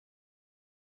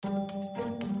Welcome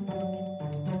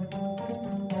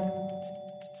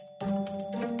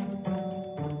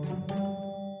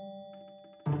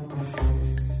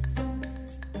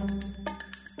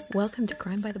to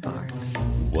Crime by the Bar.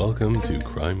 Welcome to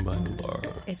Crime by the Bar.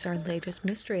 It's our latest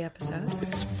mystery episode.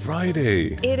 It's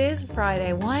Friday. It is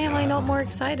Friday. Why am I not more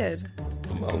excited?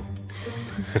 Well,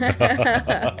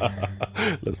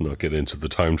 let's not get into the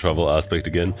time travel aspect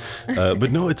again.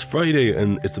 But no, it's Friday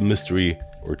and it's a mystery,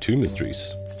 or two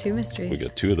mysteries. It's two mysteries. We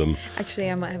got two of them. Actually,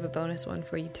 I might have a bonus one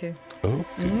for you too. Oh,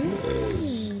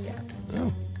 goodness. Yeah.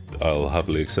 Oh, I'll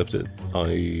happily accept it.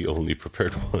 I only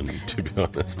prepared one, to be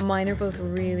honest. Mine are both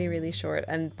really, really short,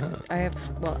 and I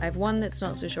have one that's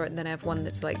not so short, and then I have one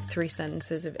that's like 3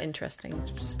 sentences of interesting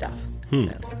stuff. So,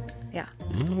 yeah.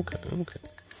 Okay.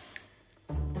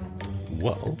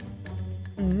 Well,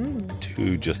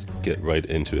 to just get right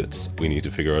into it, we need to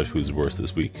figure out who's worse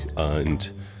this week,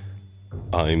 and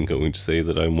I'm going to say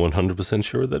that I'm 100%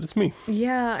 sure that it's me.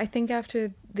 Yeah, I think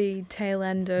after the tail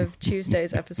end of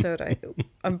Tuesday's episode,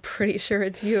 I'm pretty sure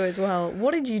it's you as well.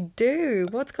 What did you do?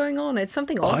 What's going on? It's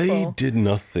something awful. I did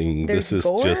nothing. There's this is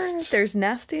gore, just... There's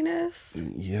nastiness.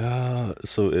 Yeah,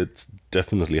 so it's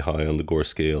definitely high on the gore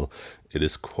scale. It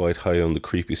is quite high on the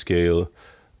creepy scale.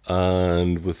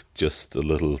 And with just a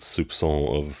little soupçon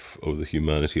of the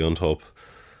humanity on top.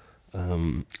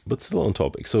 But still on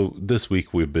topic. So this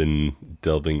week we've been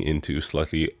delving into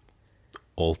slightly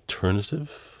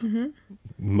alternative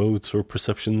modes or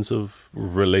perceptions of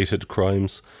related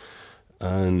crimes.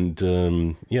 And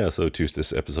so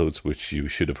Tuesday's episodes, which you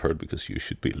should have heard because you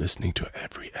should be listening to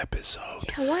every episode.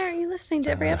 Yeah, why aren't you listening to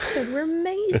every episode? We're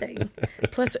amazing.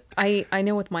 Plus, I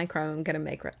know with my crime I'm going to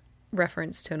make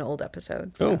reference to an old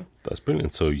episode. So. Oh, that's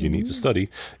brilliant. So you need to study.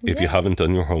 If you haven't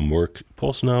done your homework,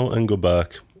 pause now and go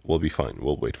back. We'll be fine.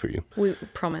 We'll wait for you. We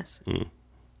promise.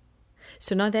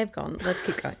 So now they've gone. Let's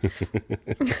keep going.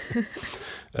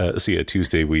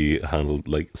 Tuesday we handled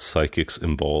like psychics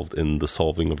involved in the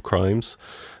solving of crimes.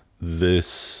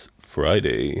 This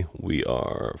Friday we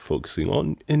are focusing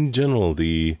on, in general,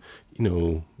 the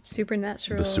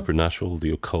supernatural,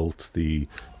 the occult, the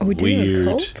weird,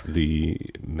 occult? the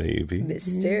maybe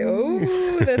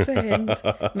Oh, that's a hint.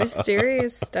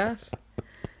 Mysterious stuff.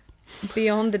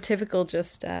 Beyond the typical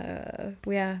this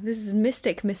is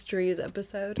Mystic Mysteries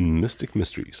episode. Mystic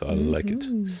Mysteries, I like it.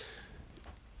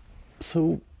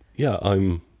 So, yeah,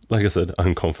 I'm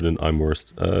confident I'm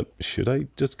worst. Should I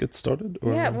just get started?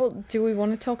 Or? Yeah, well, do we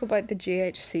want to talk about the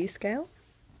GHC scale?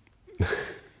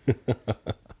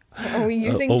 Are we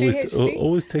using GHC?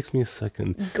 Always takes me a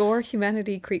second. Gore,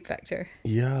 humanity, creep factor.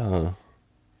 Yeah,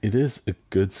 it is a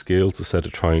good scale to set a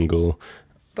triangle.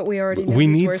 But we already know we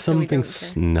these need words, something so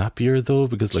snappier though,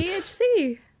 because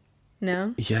GHC.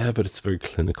 No. Yeah, but it's very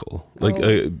clinical.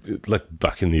 Like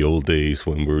back in the old days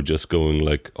when we were just going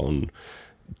like on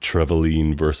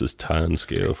Trevelyan versus Tan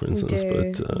scale, for instance.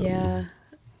 But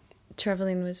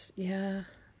Trevelyan was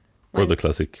or the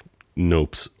classic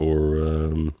nopes or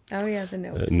the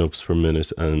nopes. Nopes per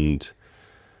minute, and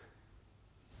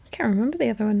I can't remember the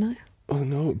other one now. Oh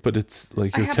no, but it's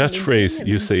like your catchphrase.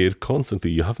 You say it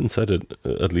constantly. You haven't said it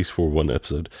at least for one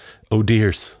episode. Oh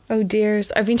dears. Oh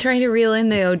dears. I've been trying to reel in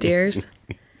the oh dears.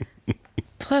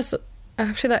 Plus,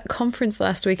 after that conference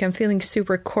last week, I'm feeling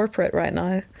super corporate right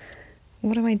now.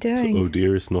 What am I doing? So, oh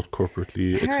dear is not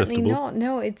corporately Apparently acceptable. Not.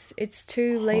 No, it's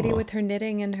too lady with her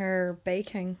knitting and her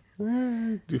baking.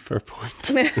 Fair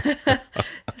point.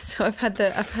 So I've had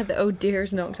the oh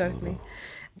dears knocked out of me.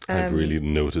 I've really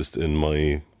noticed in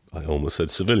my, I almost said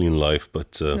civilian life,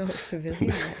 but civilian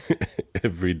life.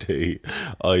 Every day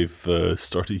I've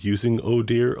started using oh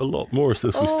dear a lot more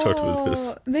since we started with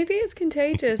this. Maybe it's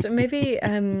contagious. Maybe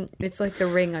it's like the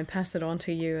ring. I pass it on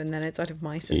to you and then it's out of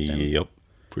my system. Yep,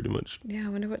 pretty much. Yeah, I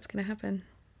wonder what's going to happen.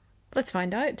 Let's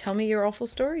find out. Tell me your awful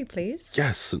story, please.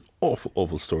 Yes, an awful,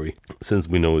 awful story. Since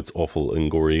we know it's awful and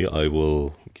gory, I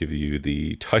will give you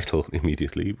the title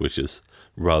immediately, which is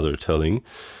rather telling.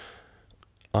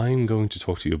 I'm going to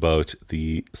talk to you about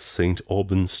the St.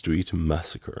 Albans Street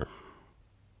Massacre.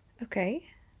 Okay.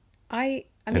 I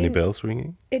mean... Any bells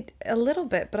ringing? A little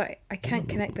bit, but I can't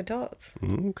connect the dots.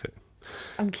 Okay.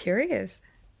 I'm curious.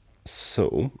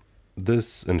 So,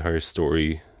 this entire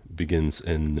story begins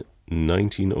in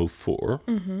 1904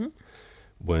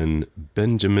 when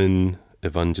Benjamin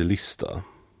Evangelista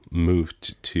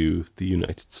moved to the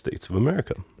United States of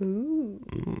America. Ooh.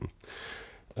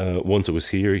 Once it was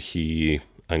here, he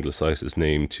anglicized his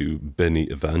name to Benny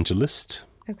Evangelist.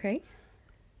 Okay.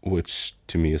 Which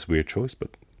to me is a weird choice, but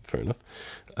fair enough.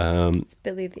 It's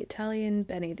Billy the Italian,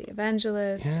 Benny the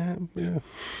Evangelist. Yeah,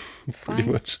 pretty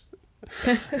much.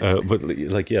 But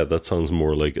like, yeah, that sounds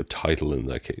more like a title in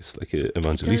that case. Like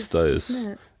Evangelista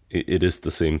doesn't it? it is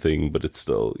the same thing, but it's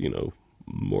still,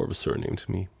 more of a surname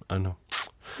to me. I don't know.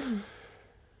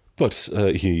 But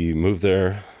he moved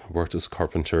there, worked as a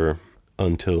carpenter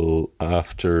until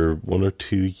after 1 or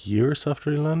 2 years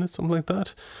after he landed, something like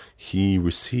that, he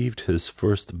received his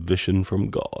first vision from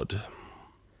God.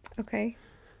 Okay.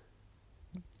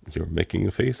 You're making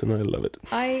a face, and I love it.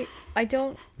 I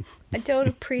don't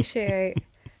appreciate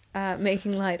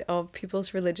making light of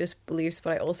people's religious beliefs,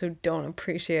 but I also don't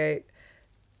appreciate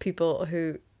people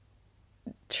who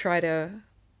try to,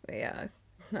 yeah.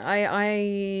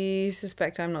 I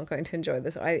suspect I'm not going to enjoy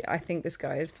this. I think this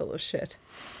guy is full of shit.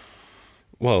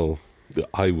 Well,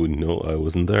 I wouldn't know. I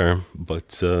wasn't there,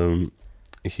 but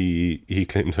he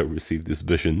claimed to have received these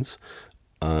visions,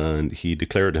 and he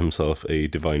declared himself a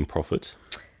divine prophet.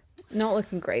 Not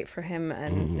looking great for him.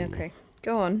 And okay,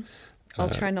 go on. I'll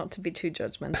try not to be too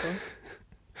judgmental.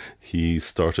 He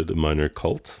started a minor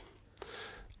cult,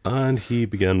 and he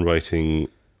began writing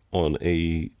on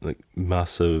a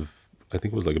massive, I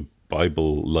think it was like a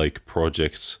Bible-like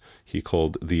project he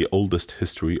called The Oldest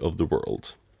History of the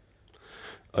World.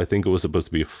 I think it was supposed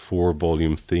to be a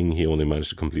 4-volume thing. He only managed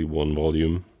to complete 1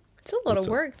 volume. It's a lot of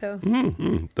work, though.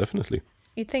 Definitely.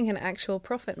 You'd think an actual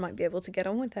prophet might be able to get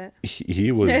on with that.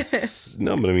 He was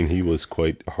no, but I mean, he was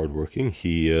quite hardworking.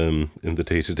 He in the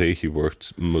day-to-day, he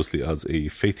worked mostly as a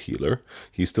faith healer.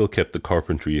 He still kept the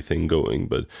carpentry thing going,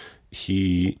 but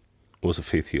he was a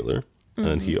faith healer,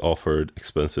 and he offered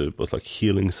expensive, both like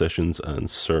healing sessions and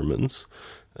sermons.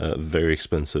 Very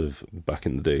expensive back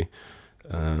in the day.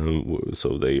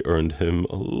 So they earned him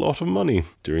a lot of money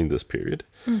during this period.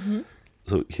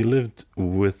 So he lived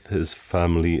with his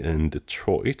family in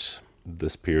Detroit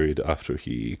this period after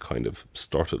he kind of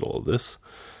started all of this.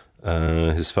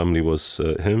 His family was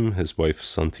him, his wife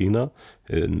Santina,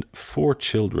 and 4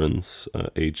 children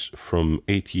aged from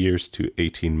 8 years to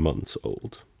 18 months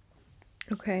old.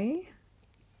 Okay.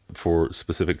 For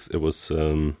specifics, it was...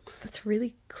 That's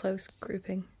really close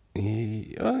grouping.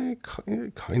 Yeah,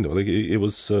 kind of. Like it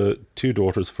was 2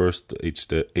 daughters first,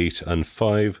 aged 8 and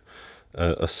 5,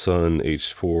 a son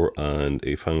aged 4, and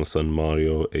a final son,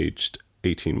 Mario, aged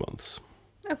 18 months.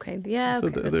 Okay, yeah, So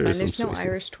okay, that's fine. There's no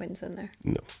Irish twins in there.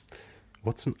 No.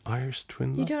 What's an Irish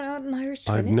twin? You don't know what an Irish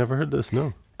twin I've is? never heard this,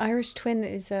 no. Irish twin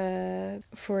is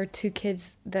for 2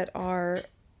 kids that are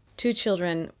 2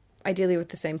 children, ideally with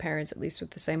the same parents, at least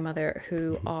with the same mother,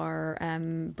 who are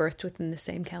birthed within the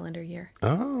same calendar year.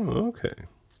 Oh, okay.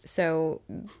 So,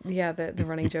 yeah, the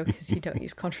running joke is you don't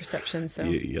use contraception, so...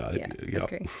 Yeah.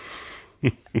 Okay.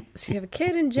 So you have a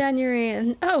kid in January,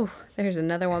 and there's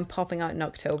another one popping out in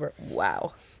October.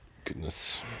 Wow.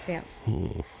 Goodness. Yeah.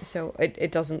 So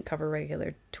it doesn't cover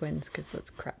regular twins, because that's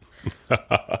crap.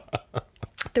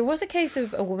 There was a case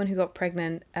of a woman who got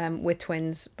pregnant with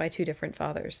twins by 2 different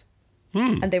fathers.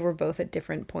 And they were both at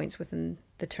different points within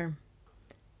the term.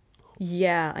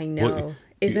 Yeah, I know. What?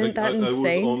 Isn't that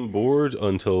insane? I was on board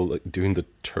until doing the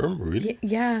term, really?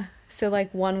 Yeah. So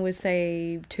one was,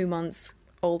 say, 2 months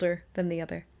older than the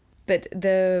other. But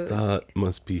that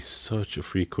must be such a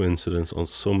freak coincidence on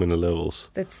so many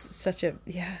levels. That's such a...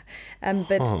 Yeah.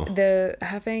 But the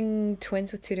having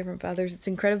twins with 2 different fathers, it's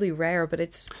incredibly rare, but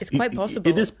it's quite possible.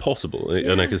 It is possible,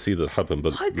 and I can see that happen.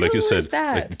 But How like cool you said, is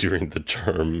that? during the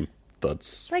term...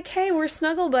 That's like, hey, we're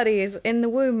snuggle buddies in the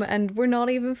womb, and we're not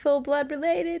even full blood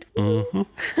related.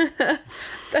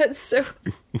 That's so...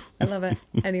 I love it.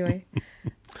 Anyway.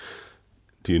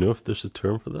 Do you know if there's a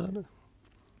term for that?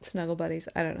 Snuggle buddies.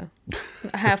 I don't know.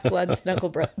 Half-blood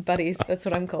snuggle buddies. That's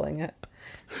what I'm calling it.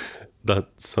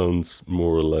 That sounds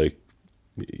more like,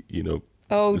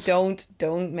 Oh,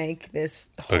 don't make this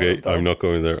horrible. Okay, I'm not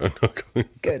going there. I'm not going there.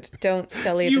 Good. Don't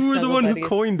sell it. You were the one buddies. who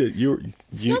coined it. You're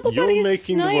buddies,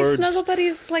 making nice. the words. Snuggle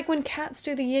buddies is like when cats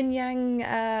do the yin-yang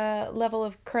level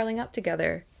of curling up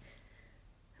together.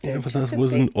 Yeah, but that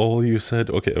wasn't all you said.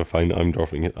 Okay, fine. I'm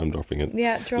dropping it.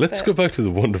 Yeah, drop Let's it. go back to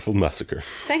the wonderful massacre.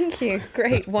 Thank you.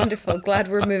 Great. Wonderful. Glad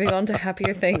we're moving on to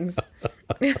happier things.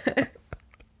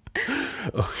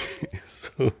 Okay,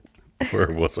 so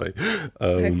where was I?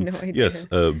 I have no idea. Yes,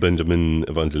 Benjamin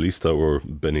Evangelista, or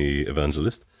Benny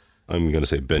Evangelist. I'm going to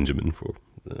say Benjamin for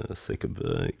the sake of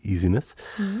easiness.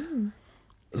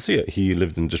 So yeah, he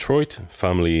lived in Detroit,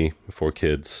 family, 4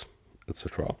 kids,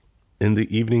 etc. In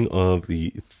the evening of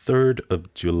the 3rd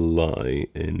of July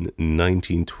in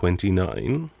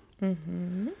 1929,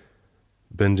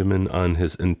 Benjamin and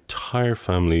his entire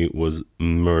family was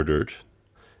murdered,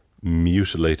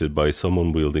 mutilated by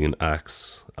someone wielding an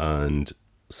axe and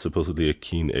supposedly a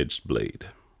keen-edged blade.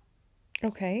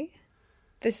 Okay.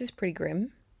 This is pretty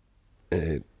grim.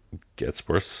 it gets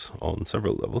worse on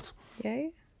several levels.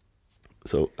 Yay.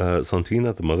 So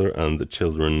Santina, the mother, and the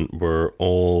children were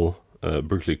all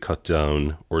brutally cut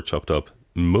down or chopped up,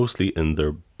 mostly in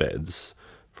their beds,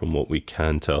 from what we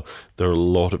can tell. There are a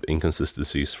lot of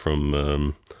inconsistencies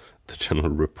from the general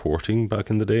reporting back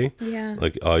in the day. Yeah.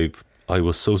 Like I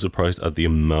was so surprised at the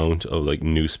amount of like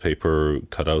newspaper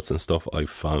cutouts and stuff I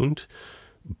found,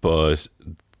 but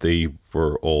they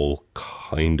were all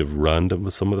kind of random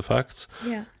with some of the facts.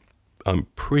 Yeah. I'm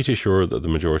pretty sure that the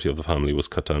majority of the family was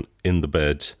cut down in the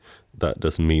bed. That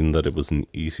doesn't mean that it was an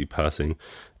easy passing,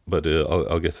 but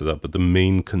I'll get to that. But the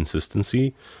main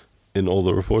consistency in all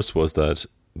the reports was that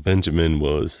Benjamin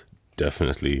was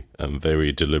definitely and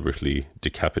very deliberately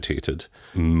decapitated.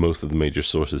 Most of the major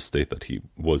sources state that he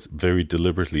was very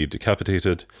deliberately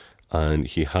decapitated, and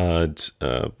he had,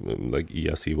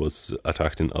 yes, he was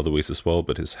attacked in other ways as well,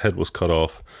 but his head was cut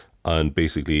off and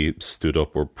basically stood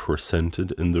up or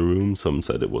presented in the room. Some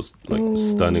said it was like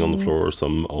standing on the floor,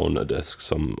 some on a desk,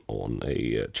 some on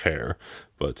a chair.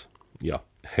 But yeah,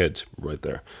 head right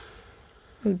there.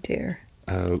 Oh dear.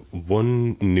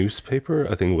 One newspaper,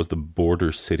 I think it was the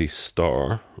Border City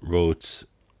Star, wrote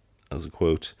as a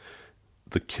quote,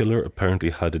 "The killer apparently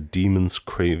had a demon's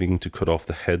craving to cut off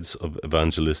the heads of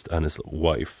Evangelist and his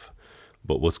wife,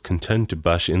 but was content to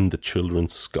bash in the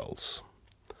children's skulls.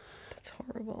 That's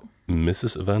horrible.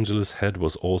 Mrs. Evangelist's head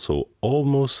was also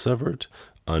almost severed,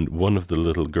 and one of the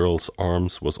little girl's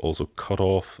arms was also cut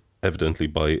off, evidently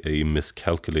by a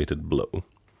miscalculated blow."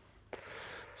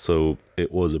 So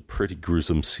it was a pretty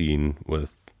gruesome scene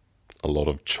with a lot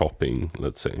of chopping,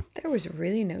 let's say. There was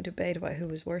really no debate about who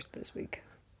was worse this week.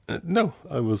 No,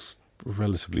 I was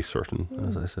relatively certain,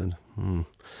 as I said.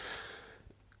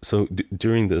 So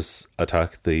during this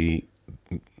attack,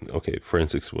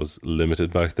 forensics was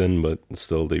limited back then, but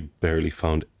still they barely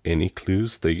found any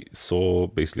clues. They saw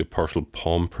basically a partial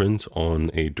palm print on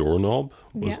a doorknob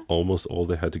was almost all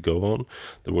they had to go on.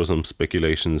 There were some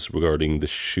speculations regarding the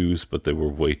shoes, but they were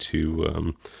way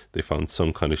too, they found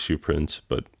some kind of shoe print,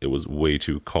 but it was way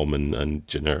too common and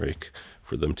generic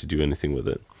for them to do anything with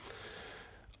it.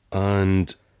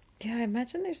 And yeah, I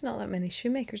imagine there's not that many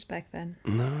shoemakers back then.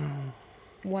 No.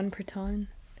 One per town.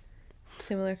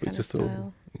 Similar kind of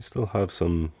style. You still have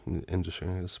some industry,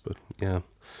 I guess, but yeah.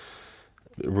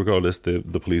 Regardless, the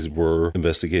police were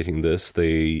investigating this.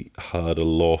 They had a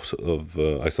lot of,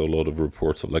 I saw a lot of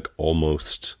reports of like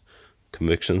almost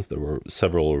convictions. There were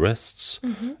several arrests.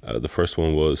 Mm-hmm. The first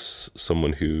one was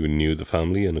someone who knew the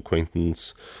family, an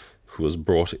acquaintance who was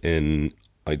brought in.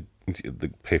 The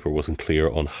paper wasn't clear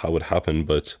on how it happened,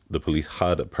 but the police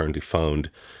had apparently found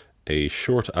a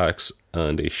short axe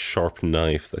and a sharp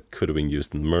knife that could have been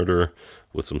used in the murder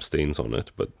with some stains on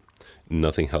it, but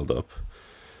nothing held up.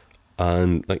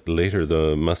 And like later,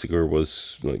 the massacre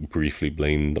was like briefly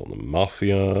blamed on the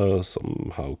mafia,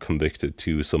 somehow convicted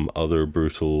to some other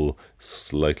brutal,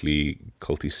 slightly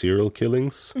culty serial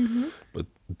killings. Mm-hmm. But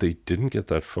they didn't get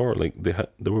that far. Like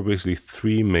there were basically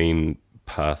three main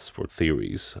paths for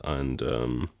theories,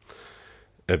 and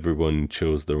everyone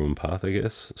chose their own path, I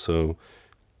guess. So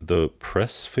the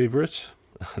press favorite,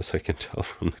 as I can tell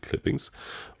from the clippings,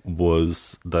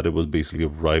 was that it was basically a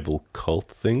rival cult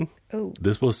thing. Oh.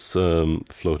 This was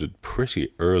floated pretty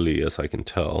early, as I can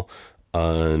tell,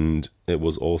 and it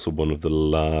was also one of the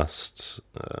last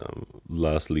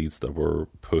leads that were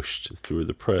pushed through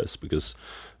the press, because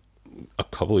a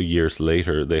couple of years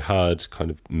later they had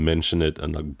kind of mentioned it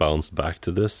and like bounced back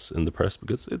to this in the press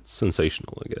because it's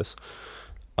sensational, I guess.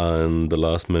 And the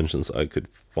last mentions I could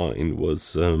find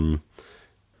was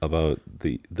about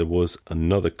there was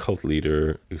another cult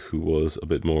leader who was a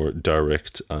bit more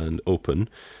direct and open.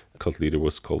 The cult leader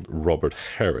was called Robert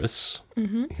Harris.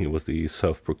 Mm-hmm. He was the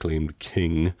self-proclaimed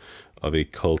king of a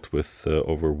cult with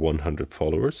over 100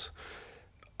 followers,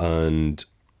 and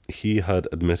he had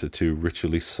admitted to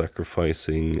ritually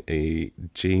sacrificing a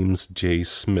James J.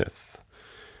 Smith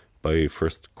by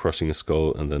first crushing his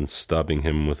skull and then stabbing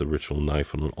him with a ritual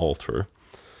knife on an altar.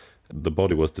 The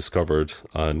body was discovered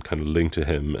and kind of linked to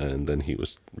him, and then he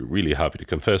was really happy to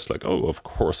confess, like, "Oh, of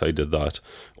course I did that,"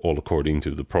 all according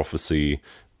to the prophecy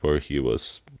where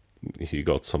he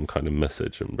got some kind of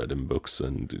message and read in books,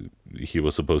 and he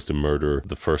was supposed to murder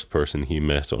the first person he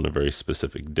met on a very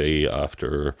specific day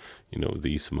after,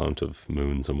 these amount of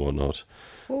moons and whatnot.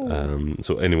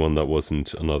 So anyone that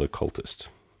wasn't another cultist.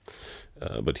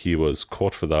 But he was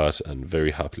caught for that and very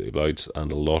happily obliged,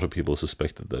 and a lot of people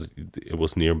suspected that it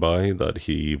was nearby, that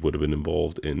he would have been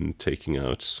involved in taking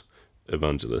out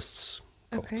evangelists.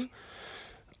 Okay.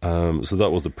 So that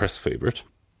was the press favorite.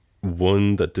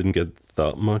 One that didn't get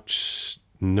that much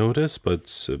notice,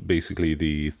 but basically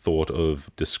the thought of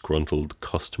disgruntled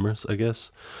customers, I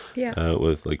guess, Yeah.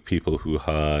 with like people who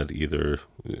had either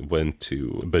went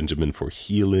to Benjamin for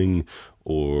healing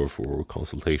or for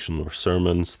consultation or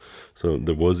sermons. So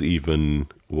there was even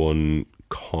one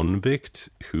convict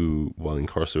who, while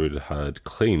incarcerated, had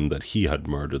claimed that he had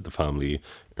murdered the family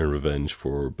in revenge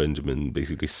for Benjamin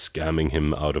basically scamming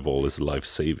him out of all his life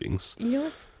savings. You know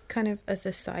what's kind of, as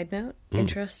a side note,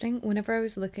 interesting? Whenever I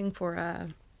was looking for a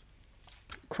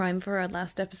crime for our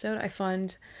last episode, I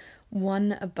found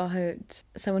one about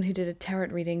someone who did a tarot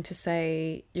reading to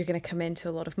say you're going to come into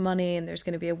a lot of money and there's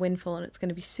going to be a windfall and it's going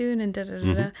to be soon and da da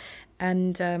da da.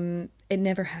 And it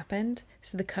never happened.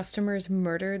 So the customers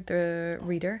murdered the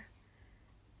reader.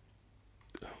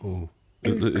 Oh,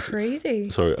 It was crazy.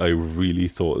 Sorry, I really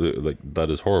thought like that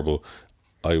is horrible.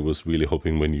 I was really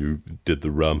hoping when you did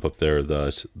the ramp up there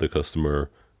that the customer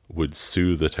would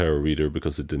sue the tarot reader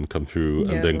because it didn't come through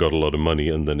and then No. got a lot of money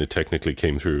and then it technically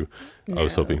came through. I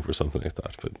was No. hoping for something like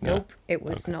that, but Nope, it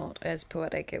was not as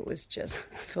poetic. It was just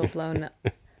full blown.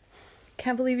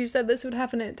 Can't believe you said this would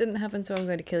happen and it didn't happen, so I'm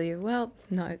going to kill you. Well,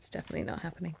 no, it's definitely not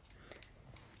happening.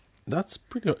 that's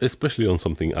pretty, especially on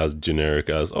something as generic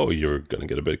as, oh, you're going to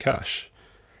get a bit of cash.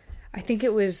 I think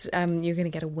it was you're going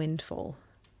to get a windfall.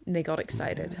 And they got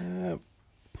excited.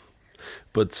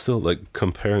 But still, like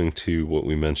comparing to what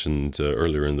we mentioned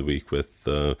earlier in the week with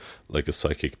like a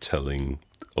psychic telling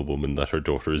a woman that her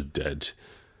daughter is dead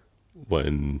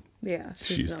when Yeah,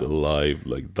 she's not. still alive,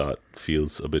 like that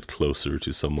feels a bit closer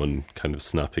to someone kind of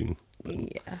snapping.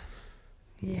 Yeah.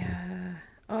 Yeah.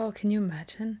 Oh, can you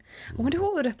imagine? I wonder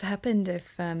what would have happened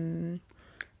if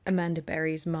Amanda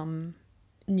Berry's mum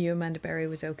knew Amanda Berry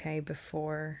was okay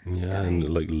before Yeah, dying. and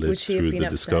like Would lived she have through been the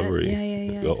upset? discovery.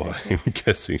 Yeah, Oh, exactly. I'm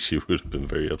guessing she would have been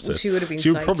very upset. Well, she would have been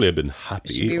She would psyched. probably have been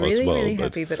happy She'd be as really, well. really but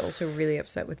happy, but also really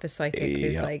upset with the psychic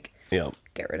who's Yeah. like, yeah,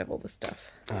 get rid of all the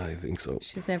stuff. I think so.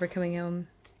 She's never coming home.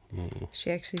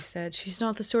 She actually said she's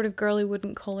not the sort of girl who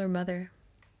wouldn't call her mother.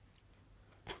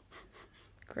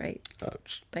 Great.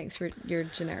 Ouch. Thanks for your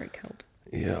generic help.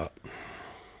 Yeah.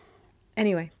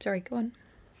 Anyway, sorry, go on.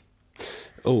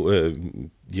 Oh,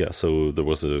 yeah, so there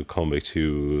was a convict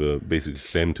who basically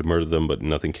claimed to murder them, but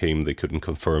nothing came. They couldn't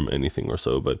confirm anything or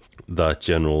so. But that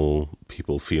general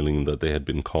people feeling that they had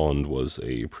been conned was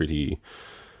a pretty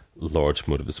large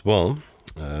motive as well.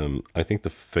 I think the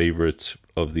favorite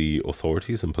of the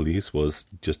authorities and police was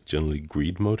just generally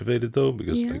greed motivated, though,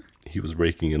 because Yeah. like he was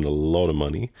raking in a lot of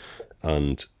money,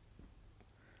 and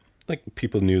like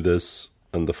people knew this,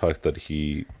 and the fact that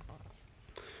he,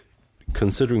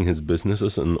 considering his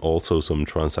businesses and also some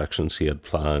transactions he had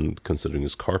planned, considering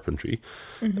his carpentry,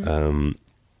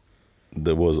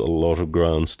 there was a lot of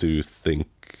grounds to think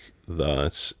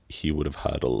that he would have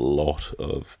had a lot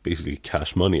of basically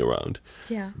cash money around.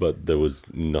 Yeah. But there was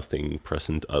nothing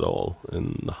present at all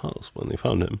in the house when they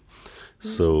found him.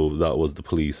 So that was the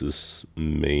police's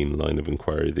main line of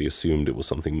inquiry. They assumed it was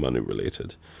something money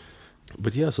related.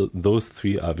 But yeah, so those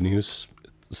three avenues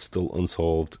still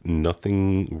unsolved.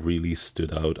 Nothing really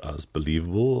stood out as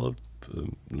believable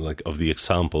of the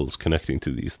examples connecting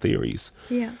to these theories.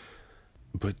 Yeah.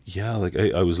 But yeah, like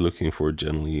I was looking for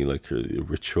generally like a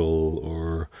ritual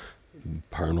or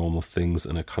paranormal things,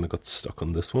 and I kind of got stuck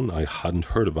on this one. I hadn't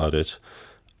heard about it,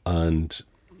 and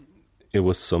it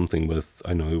was something with,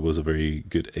 I know it was a very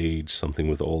good age, something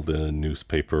with all the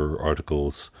newspaper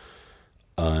articles,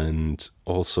 and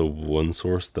also one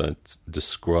source that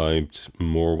described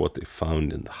more what they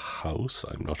found in the house.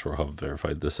 I'm not sure how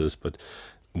verified this is, but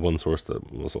one source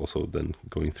that was also then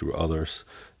going through others,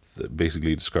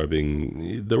 basically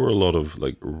describing there were a lot of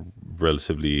like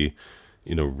relatively,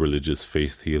 religious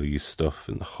faith healy stuff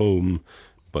in the home,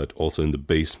 but also in the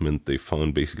basement they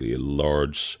found basically a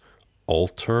large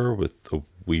altar with a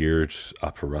weird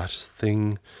apparatus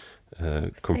thing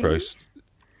comprised.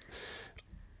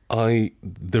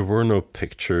 There were no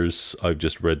pictures. I've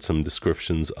just read some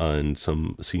descriptions and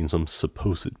seen some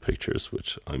supposed pictures,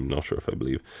 which I'm not sure if I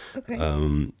believe.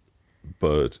 Okay.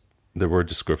 But there were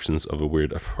descriptions of a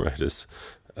weird apparatus,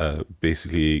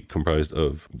 basically comprised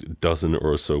of a dozen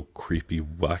or so creepy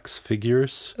wax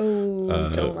figures.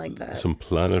 Don't like that. Some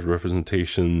planet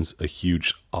representations, a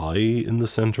huge eye in the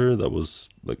center that was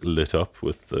like lit up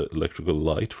with the electrical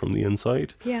light from the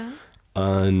inside. Yeah.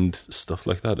 And stuff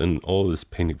like that, and all this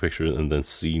painting picture, and then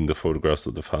seeing the photographs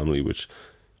of the family, which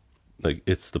like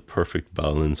it's the perfect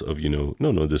balance of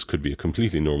no, this could be a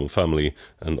completely normal family,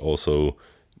 and also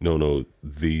no,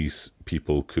 these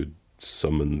people could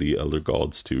summon the elder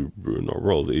gods to ruin our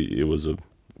world. It was a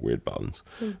weird balance.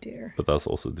 Oh dear. But that's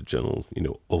also the general,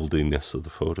 oldiness of the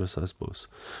photos, I suppose.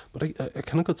 But I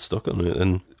kind of got stuck on it,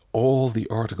 and all the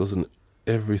articles and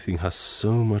everything has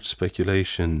so much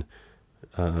speculation,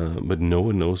 but no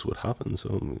one knows what happened.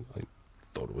 So I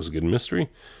thought it was a good mystery.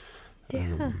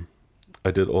 Yeah.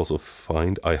 I did also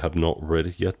find, I have not read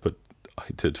it yet, but I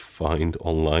did find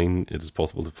online, it is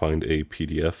possible to find a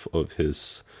PDF of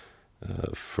his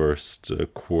first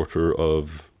quarter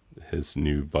of his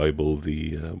new Bible,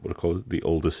 the what do you call it, the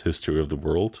oldest history of the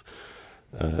world,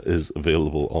 is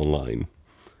available online,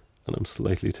 and I'm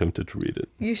slightly tempted to read it.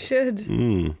 You should.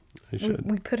 I should.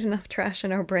 We put enough trash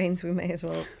in our brains, we may as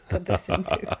well put this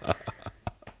into.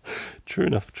 True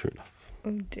enough.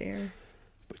 Oh dear.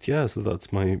 But yeah, so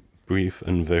that's my brief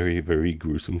and very, very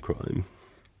gruesome crime.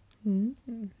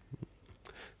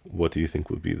 What do you think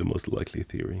would be the most likely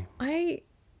theory? I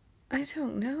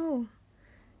don't know.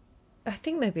 I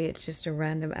think maybe it's just a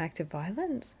random act of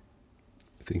violence.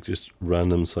 I think just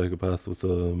random psychopath with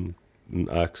an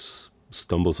axe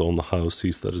stumbles on the house,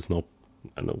 sees that it's not,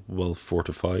 well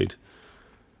fortified,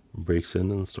 breaks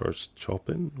in and starts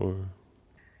chopping, or...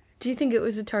 Do you think it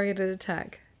was a targeted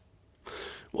attack?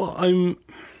 Well,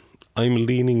 I'm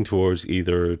leaning towards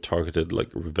either targeted, like,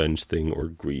 revenge thing or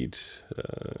greed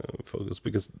focus,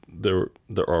 because there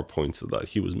are points of that.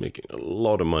 He was making a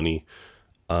lot of money,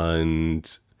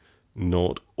 and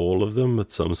not all of them,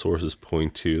 but some sources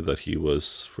point to that he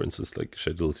was, for instance, like,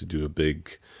 scheduled to do a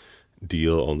big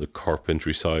deal on the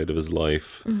carpentry side of his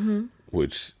life,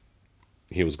 which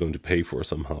he was going to pay for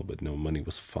somehow, but no money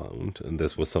was found, and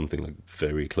this was something like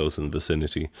very close in the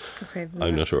vicinity. Okay,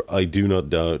 I'm not sure. I do not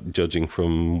doubt, judging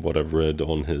from what I've read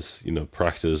on his,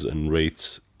 practice and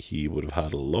rates, he would have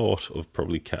had a lot of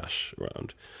probably cash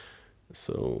around.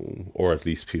 So, or at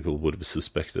least people would have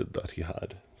suspected that he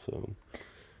had. So,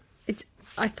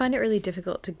 I find it really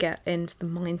difficult to get into the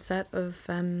mindset of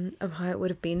how it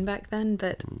would have been back then,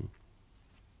 but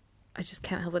I just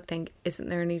can't help but think, isn't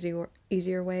there an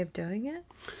easier way of doing it?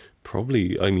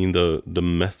 Probably. I mean, the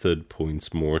method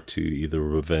points more to either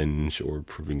revenge or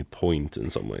proving a point in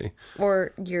some way.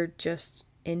 Or you're just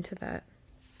into that.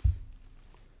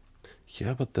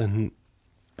 Yeah, but then,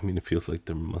 I mean, it feels like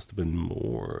there must have been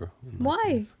more.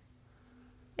 Why?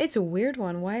 It's a weird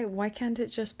one. Why can't it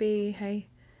just be, hey?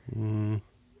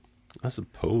 I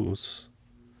suppose.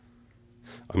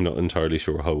 I'm not entirely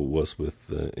sure how it was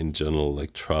with, in general,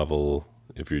 like, travel,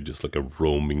 if you're just like a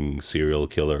roaming serial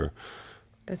killer.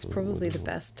 That's probably the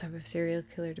best type of serial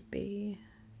killer to be,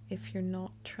 if you're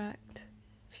not tracked.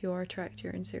 If you are tracked,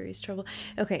 you're in serious trouble.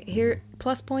 Okay, here,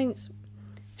 plus points,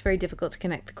 it's very difficult to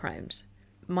connect the crimes.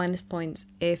 Minus points,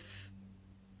 if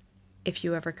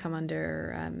you ever come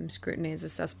under scrutiny as a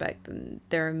suspect, then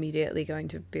they're immediately going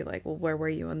to be like, well, where were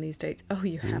you on these dates? Oh,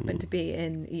 you happened to be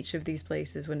in each of these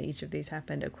places when each of these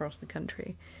happened across the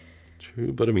country.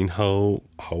 True, but I mean, how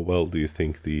well do you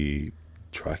think the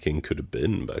tracking could have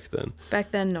been back then?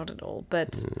 Back then, not at all.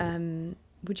 But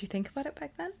would you think about it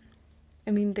back then?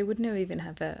 I mean, they wouldn't have even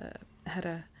had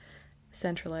a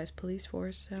centralized police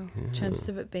force, so chances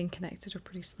of it being connected are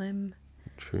pretty slim.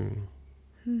 True.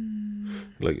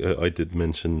 Like, I did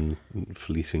mention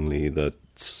fleetingly that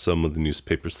some of the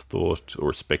newspapers thought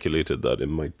or speculated that it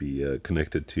might be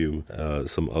connected to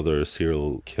some other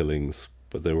serial killings,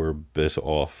 but they were a bit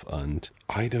off. And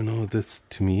I don't know, this,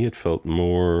 to me, it felt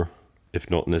more, if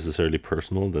not necessarily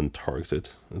personal, than targeted,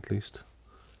 at least,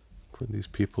 for these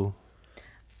people.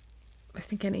 I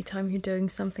think anytime you're doing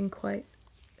something quite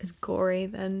as gory,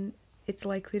 then it's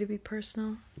likely to be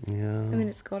personal. Yeah. I mean,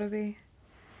 it's got to be.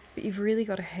 But you've really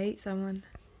got to hate someone.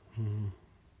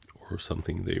 Or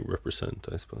something they represent,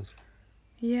 I suppose.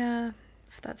 Yeah,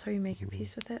 if that's how you make your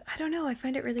peace with it. I don't know, I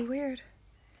find it really weird.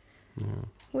 Yeah.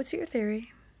 What's your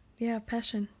theory? Yeah,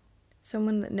 passion.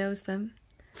 Someone that knows them.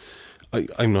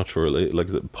 I'm not sure. Like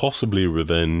possibly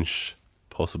revenge,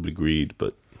 possibly greed,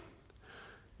 but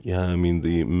yeah, I mean,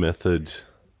 the method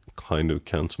kind of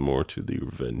counts more to the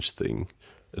revenge thing,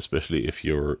 especially if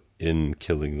you're in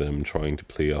killing them, trying to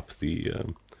play up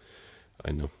the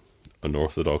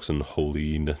unorthodox and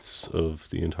holiness of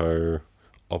the entire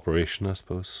operation, I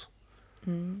suppose.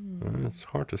 It's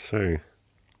hard to say.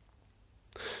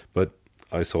 But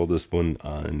I saw this one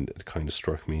and it kind of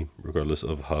struck me, regardless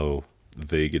of how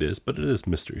vague it is, but it is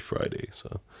Mystery Friday,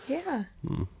 so... Yeah,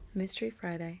 Mystery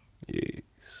Friday.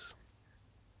 Yes.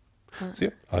 So yeah,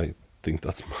 I think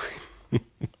that's mine.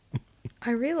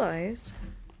 I realised...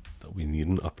 that we need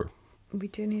an upper. We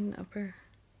do need an upper.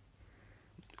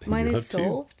 And Mine you is have two.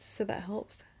 solved, so that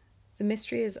helps. The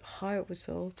mystery is how it was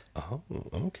solved. Oh,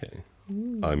 okay.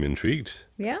 I'm intrigued.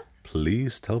 Yeah?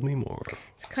 Please tell me more.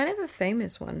 It's kind of a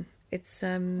famous one. It's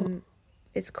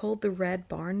called The Red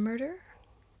Barn Murder.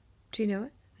 Do you know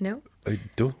it? No? I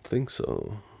don't think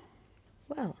so.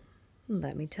 Well,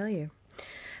 let me tell you.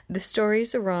 The story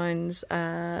surrounds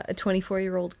a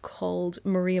 24-year-old called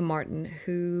Maria Martin,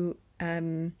 who,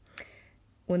 when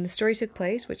the story took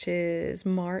place, which is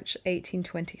March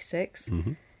 1826,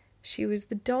 she was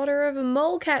the daughter of a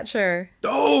mole catcher.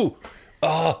 Oh!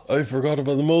 Ah, I forgot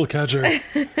about the mole catcher.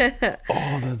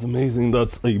 Oh, that's amazing.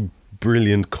 That's a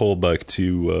brilliant callback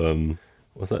to,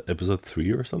 was that episode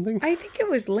 3 or something? I think it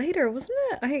was later, wasn't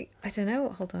it? I don't know.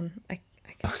 Hold on. I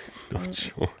can check. Not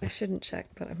sure. I shouldn't check,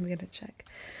 but I'm going to check.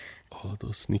 Oh,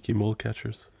 those sneaky mole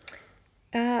catchers.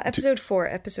 Episode 4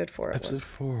 it was. Episode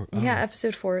 4. Oh. Yeah,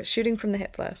 episode 4, shooting from the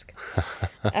hip flask.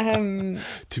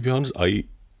 To be honest, I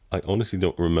honestly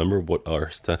don't remember what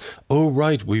our Oh,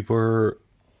 right, we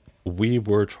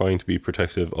were trying to be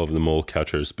protective of the mole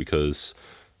catchers because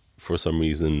for some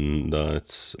reason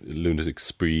that lunatic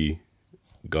spree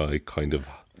guy kind of...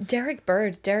 Derek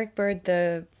Bird,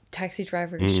 the taxi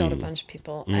driver who shot a bunch of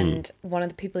people, and one of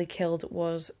the people he killed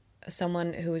was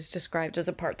someone who was described as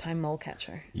a part-time mole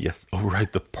catcher. Yes, oh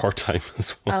right, the part-time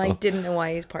as well. And I didn't know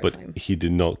why he's part-time. But he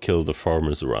did not kill the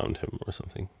farmers around him or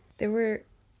something. There were...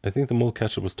 I think the mole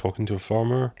catcher was talking to a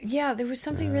farmer. Yeah, there was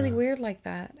something really weird like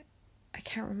that. I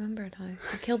can't remember now.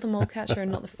 He killed the mole catcher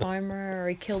and not the farmer, or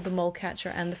he killed the mole catcher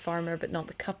and the farmer but not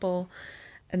the couple.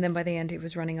 And then by the end he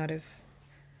was running out of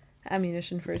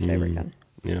ammunition for his favourite gun.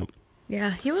 Yeah.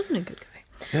 Yeah, he wasn't a good guy.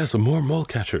 Yeah, so more mole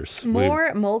catchers.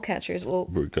 More mole catchers. Well,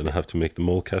 we're going to have to make the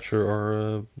mole catcher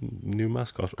our new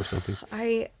mascot or something.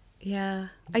 I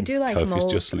do like moles.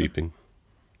 She's just sleeping.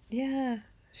 Yeah,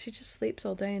 she just sleeps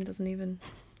all day and doesn't even...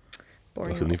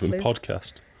 Boring Doesn't even floof.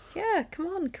 podcast. Yeah, come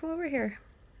over here.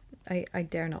 I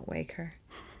dare not wake her.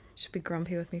 She'll be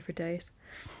grumpy with me for days.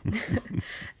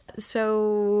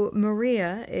 So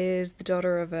Maria is the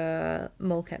daughter of a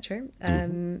mole catcher.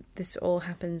 This all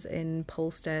happens in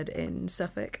Polstead in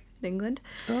Suffolk, in England.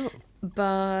 Oh.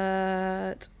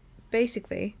 But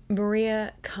basically,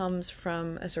 Maria comes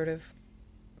from a sort of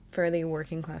fairly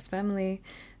working class family,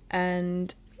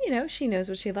 and she knows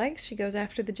what she likes. She goes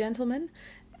after the gentleman.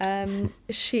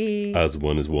 She, as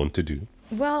one is wont to do.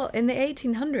 Well, in the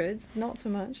 1800s, not so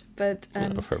much, but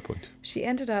Fair point. She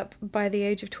ended up, by the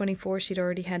age of 24, she'd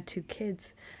already had 2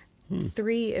 kids.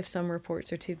 3 if some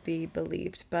reports are to be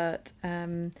believed, but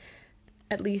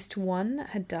at least 1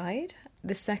 had died.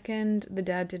 The second, the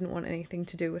dad didn't want anything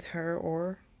to do with her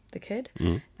or the kid,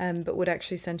 but would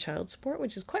actually send child support,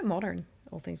 which is quite modern,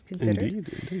 all things considered.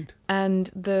 Indeed. And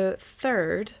the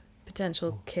third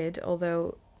potential kid,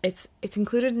 although it's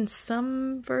included in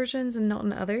some versions and not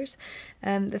in others,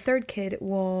 the third kid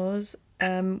was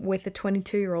with a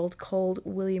 22-year-old called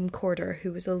William Corder,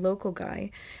 who was a local guy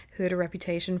who had a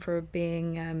reputation for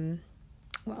being,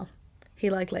 he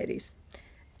liked ladies.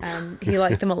 He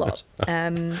liked them a lot.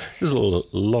 There's a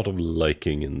lot of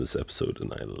liking in this episode,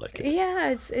 and I like it.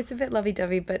 Yeah, it's a bit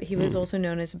lovey-dovey, but he was also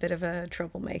known as a bit of a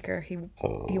troublemaker. He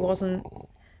wasn't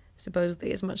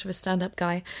supposedly as much of a stand-up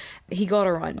guy. He got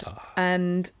around,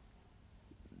 and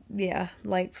yeah,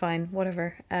 fine,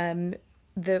 whatever.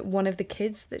 The one of the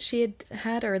kids that she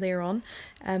had earlier on,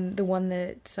 the one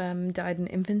that died in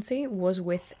infancy, was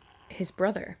with his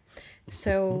brother.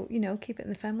 So, keep it in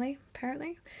the family,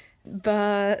 apparently.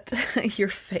 But your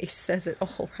face says it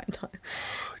all right now.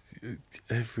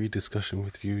 Every discussion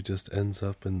with you just ends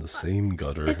up in the same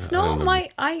gutter. It's not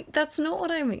that's not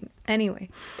what I mean. Anyway.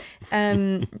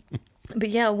 But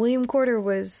yeah, William Corder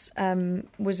was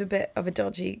a bit of a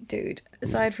dodgy dude.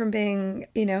 Aside from being,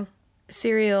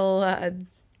 serial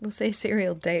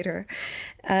dater.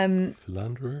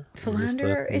 Philanderer?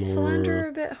 Is philanderer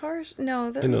a bit harsh?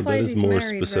 No, that I know, implies that is he's more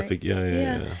married, specific.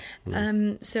 Right?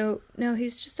 Yeah. So no,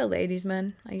 he's just a ladies'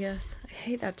 man, I guess. I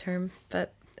hate that term,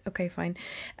 but okay, fine.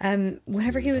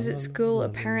 Whenever he was at school,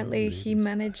 apparently he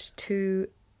managed to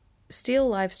steal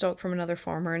livestock from another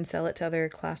farmer and sell it to other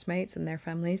classmates and their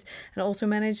families, and also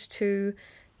managed to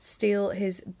steal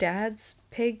his dad's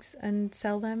pigs and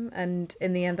sell them, and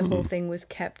in the end the whole thing was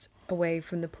kept away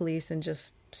from the police and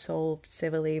just sold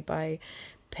civilly by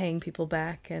paying people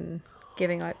back and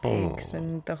giving out pigs,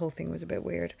 and the whole thing was a bit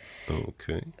weird.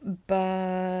 Okay.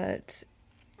 But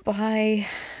by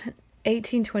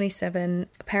 1827,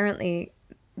 apparently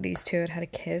these two had a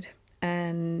kid,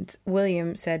 and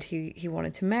William said he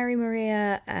wanted to marry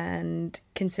Maria, and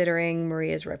considering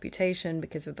Maria's reputation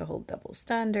because of the whole double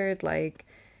standard,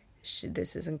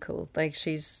 this isn't cool.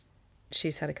 She's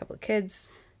had a couple of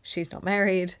kids, she's not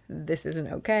married, this isn't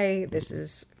okay, this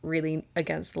is really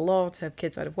against the law to have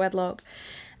kids out of wedlock.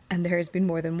 and there has been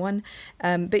more than one.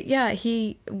 But yeah,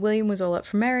 William was all up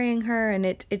for marrying her, and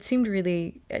it seemed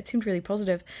really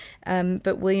positive.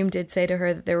 But William did say to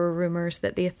her that there were rumors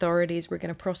that the authorities were going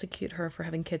to prosecute her for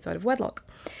having kids out of wedlock.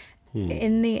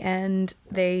 In the end,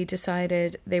 they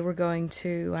decided they were going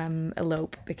to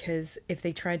elope, because if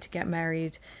they tried to get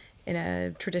married in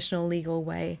a traditional legal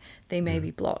way, they may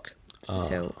be blocked.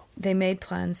 So they made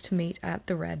plans to meet at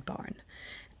the Red Barn,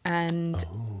 and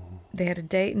they had a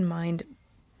date in mind.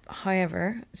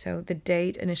 However, so the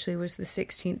date initially was the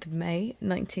 16th of May,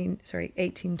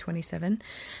 1827.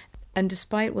 And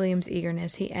despite William's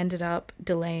eagerness, he ended up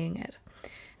delaying it.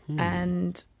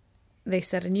 And they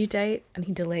set a new date, and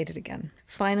he delayed it again.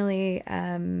 Finally,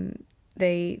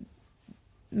 they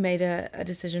made a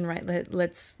decision, right?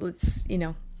 Let's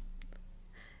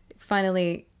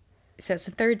finally sets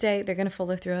a third date. They're going to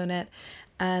follow through on it.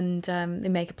 And they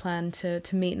make a plan to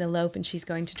meet and elope, and she's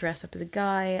going to dress up as a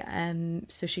guy,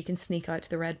 so she can sneak out to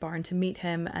the Red Barn to meet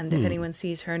him. And if anyone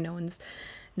sees her, no one's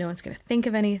going to think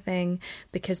of anything,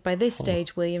 because by this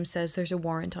stage, William says there's a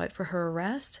warrant out for her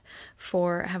arrest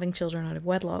for having children out of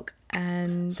wedlock.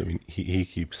 And so, I mean, he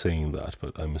keeps saying that,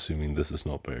 but I'm assuming this is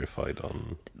not verified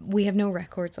on... We have no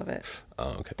records of it.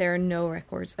 Oh, okay. There are no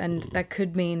records, and that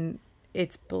could mean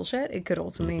it's bullshit. It could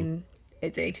also mean...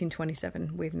 It's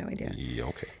 1827. We have no idea. Yeah,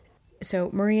 okay.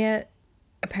 So Maria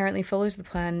apparently follows the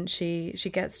plan. She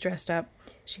gets dressed up.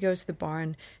 She goes to the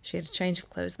barn. She had a change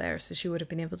of clothes there, so she would have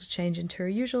been able to change into her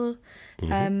usual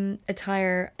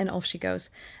attire, and off she goes.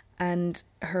 And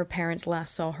her parents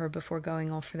last saw her before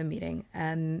going off for the meeting.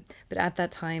 But at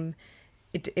that time,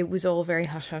 it was all very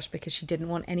hush-hush, because she didn't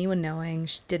want anyone knowing.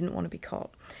 She didn't want to be caught.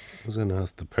 I was going to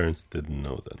ask, the parents didn't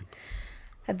know then?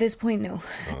 At this point, no.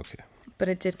 Okay. But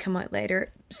it did come out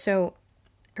later. So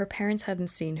her parents hadn't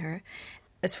seen her.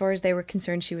 As far as they were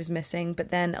concerned, she was missing. But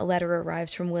then a letter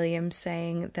arrives from William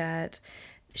saying that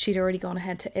she'd already gone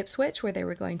ahead to Ipswich, where they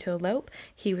were going to elope.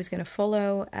 He was going to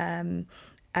follow,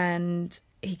 and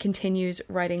he continues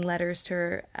writing letters to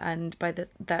her. And by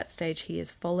that stage, he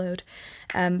is followed.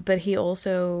 But he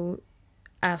also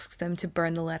asks them to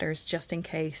burn the letters just in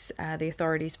case the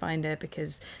authorities find it,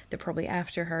 because they're probably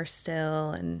after her still,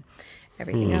 and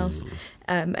everything else.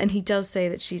 And he does say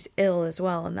that she's ill as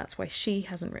well, and that's why she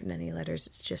hasn't written any letters.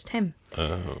 It's just him.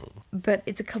 But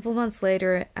it's a couple months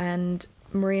later, and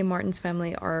Maria Martin's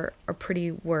family are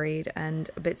pretty worried and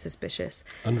a bit suspicious.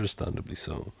 Understandably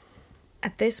so.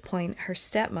 At this point, her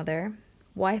stepmother,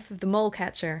 wife of the mole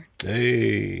catcher,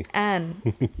 hey, Anne,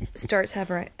 starts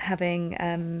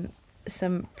having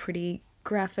some pretty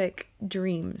graphic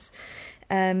dreams.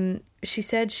 She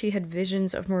said she had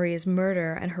visions of Maria's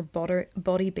murder and her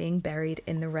body being buried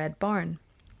in the Red Barn.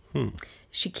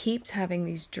 She keeps having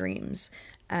these dreams,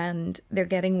 and they're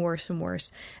getting worse and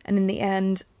worse. And in the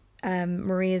end,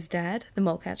 Maria's dad, the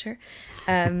mole catcher,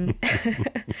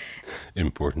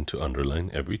 important to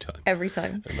underline every time. Every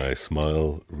time. And I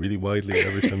smile really widely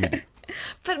every time you do.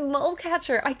 But mole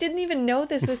catcher, I didn't even know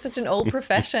this was such an old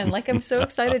profession. Like, I'm so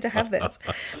excited to have this.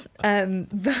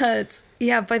 But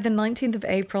yeah, by the 19th of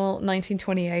April,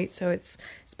 1928, so it's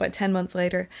about 10 months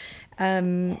later,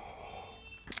 Mr.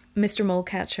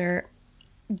 Molecatcher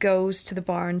goes to the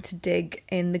barn to dig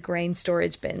in the grain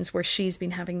storage bins, where she's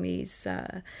been having these,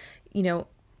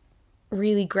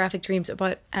 really graphic dreams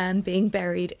about Anne being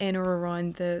buried in or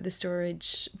around the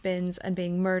storage bins and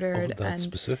being murdered. Oh, that's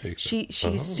and specific.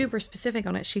 She's super specific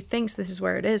on it. She thinks this is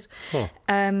where it is. Huh.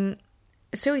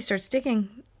 So he starts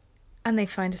digging, and they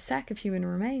find a sack of human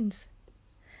remains.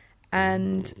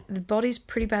 And the body's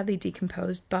pretty badly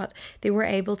decomposed, but they were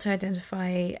able to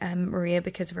identify Maria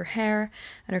because of her hair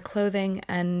and her clothing.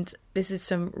 And this is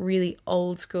some really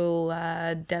old school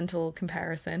dental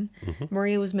comparison.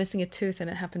 Maria was missing a tooth, and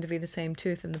it happened to be the same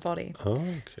tooth in the body. Oh,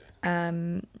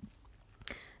 okay.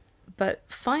 But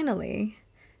finally,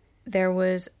 there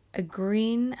was a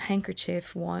green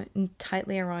handkerchief wound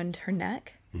tightly around her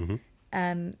neck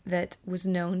that was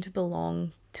known to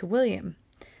belong to William.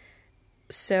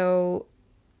 So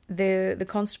the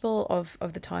constable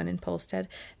of the town in Polstead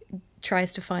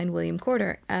tries to find William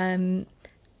Corder.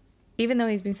 Even though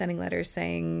he's been sending letters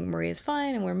saying Maria's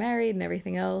fine and we're married and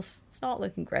everything else, it's not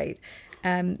looking great.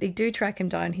 They do track him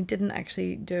down. He didn't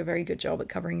actually do a very good job at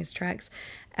covering his tracks.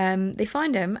 They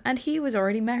find him, and he was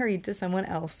already married to someone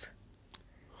else.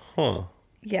 Huh.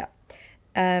 Yeah.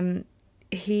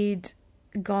 He'd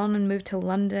gone and moved to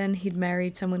London. He'd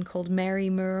married someone called Mary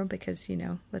Moore because,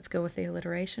 let's go with the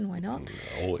alliteration. Why not?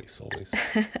 Always.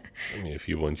 I mean, if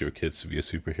you want your kids to be a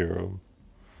superhero,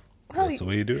 that's the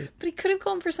way you do it. But he could have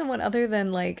gone for someone other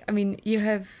than, you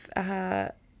have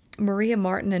Maria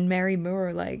Martin and Mary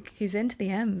Moore. He's into the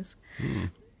M's.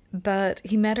 But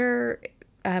he met her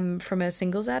from a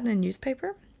singles ad in a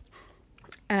newspaper.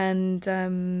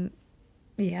 And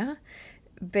yeah,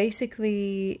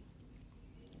 basically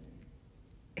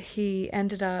he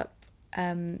ended up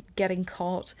getting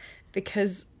caught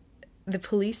because the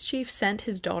police chief sent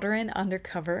his daughter in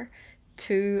undercover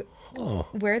to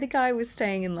where the guy was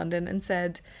staying in London and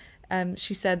said,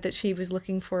 she said that she was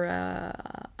looking for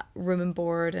a room and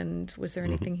board and was there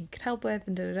anything he could help with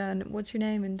and and what's your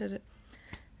name and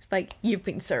it's like, you've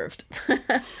been served.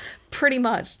 Pretty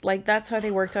much. Like, that's how they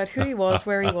worked out who he was,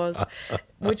 where he was,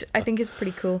 which I think is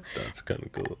pretty cool. That's kind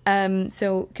of cool.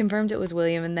 So confirmed it was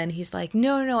William, and then he's like,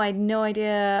 no, I had no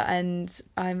idea, and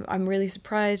I'm really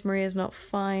surprised Maria's not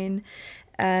fine.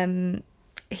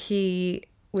 He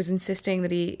was insisting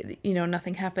that he,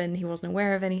 nothing happened, he wasn't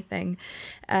aware of anything.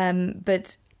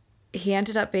 But he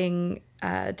ended up being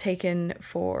taken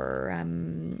for...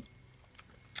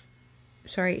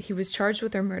 he was charged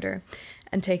with her murder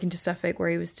and taken to Suffolk, where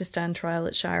he was to stand trial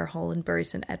at Shire Hall in Bury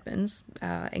St Edmunds.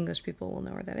 English people will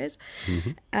know where that is.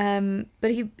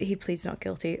 But he pleads not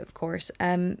guilty, of course.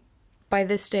 By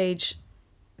this stage,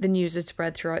 the news had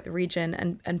spread throughout the region,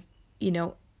 and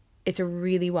it's a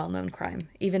really well-known crime,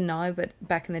 even now, but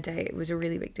back in the day, it was a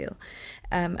really big deal.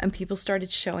 And people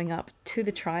started showing up to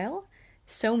the trial.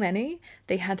 So many,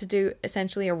 they had to do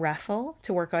essentially a raffle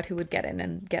to work out who would get in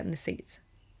and get in the seats.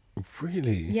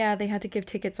 Really? Yeah, they had to give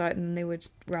tickets out and they would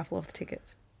raffle off the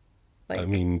tickets. I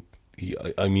mean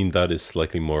that is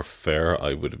slightly more fair.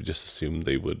 I would have just assumed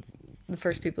they would... The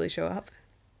first people who show up?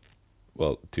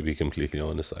 Well, to be completely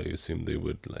honest, I assume they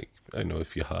would, I know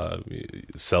if you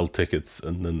sell tickets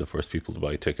and then the first people to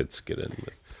buy tickets get in.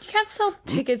 You can't sell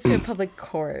tickets to a public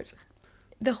court.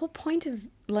 The whole point of,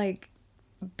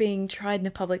 being tried in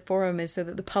a public forum is so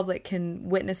that the public can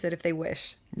witness it if they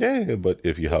wish. Yeah, but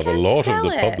if you have a lot of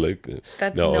the public...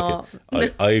 That's not...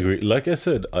 Okay. I agree. Like I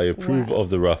said, I approve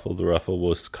of the raffle. The raffle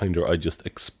was I just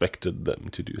expected them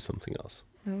to do something else.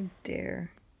 Oh, dear.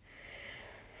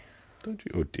 Don't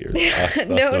you? Oh, dear. That's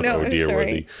no, not oh, I'm dear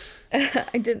sorry.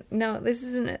 I didn't... No, this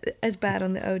isn't as bad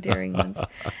on the oh, dearing ones.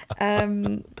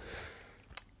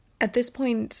 At this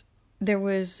point, there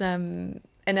was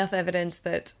enough evidence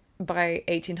that by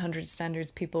 1800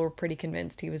 standards, people were pretty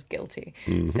convinced he was guilty.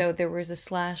 So there was a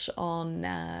slash on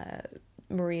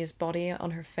Maria's body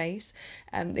on her face.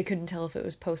 They couldn't tell if it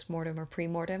was post-mortem or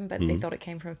pre-mortem, but they thought it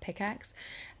came from a pickaxe.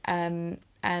 And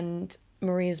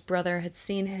Maria's brother had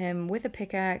seen him with a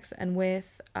pickaxe and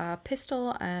with a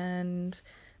pistol and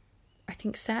I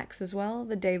think sacks as well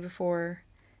the day before.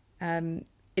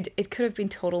 It could have been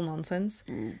total nonsense.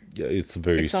 Yeah, it's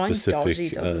very sounds specific dodgy,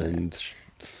 doesn't and it?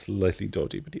 Slightly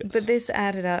dodgy, but yes. But this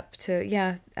added up to,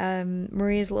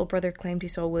 Maria's little brother claimed he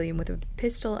saw William with a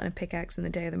pistol and a pickaxe on the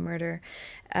day of the murder.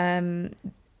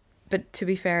 But to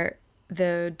be fair,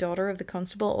 the daughter of the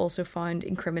constable also found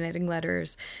incriminating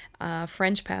letters,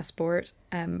 French passport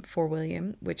for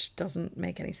William, which doesn't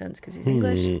make any sense because he's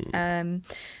English.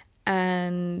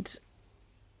 And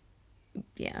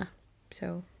yeah,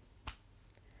 so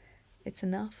it's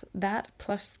enough. That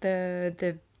plus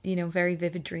the very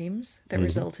vivid dreams that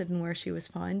resulted in where she was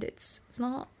found. It's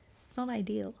not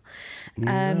ideal.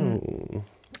 No.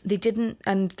 They didn't,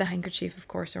 and the handkerchief, of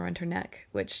course, around her neck,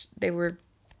 which they were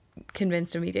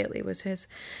convinced immediately was his.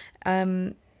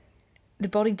 The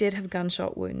body did have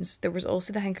gunshot wounds. There was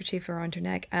also the handkerchief around her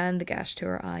neck and the gash to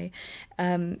her eye.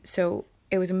 So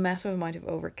it was a massive amount of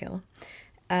overkill.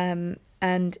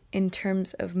 And in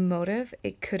terms of motive,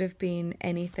 it could have been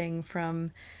anything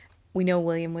from... We know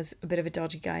William was a bit of a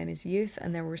dodgy guy in his youth,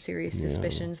 and there were serious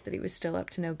suspicions that he was still up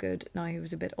to no good now he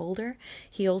was a bit older.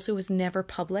 He also was never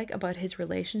public about his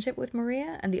relationship with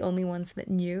Maria, and the only ones that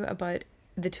knew about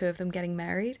the two of them getting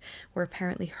married were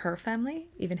apparently her family.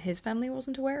 Even his family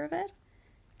wasn't aware of it.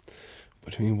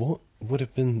 But I mean, what would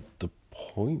have been the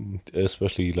point?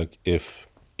 Especially if,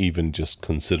 even just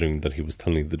considering that he was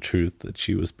telling the truth, that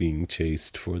she was being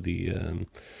chased for the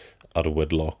out of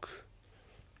wedlock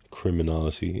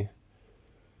criminality.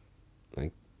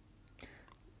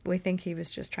 We think he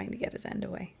was just trying to get his end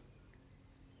away.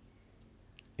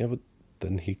 Yeah, but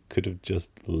then he could have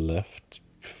just left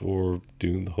before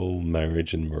doing the whole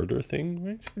marriage and murder thing,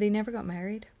 right? They never got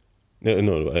married.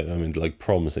 No, I mean,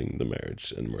 promising the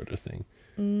marriage and murder thing.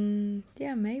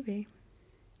 Yeah, maybe.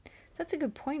 That's a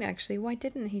good point, actually. Why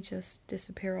didn't he just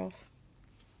disappear off?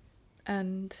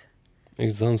 And...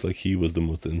 It sounds like he was the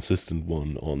most insistent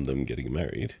one on them getting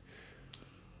married.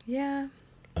 Yeah.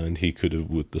 And he could have,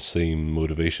 with the same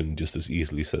motivation, just as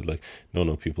easily said,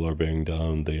 no, people are bearing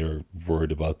down. They are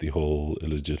worried about the whole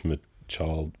illegitimate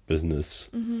child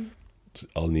business.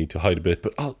 I'll need to hide a bit,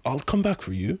 but I'll come back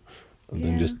for you. and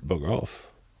then Yeah. just bugger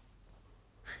off.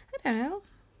 I don't know.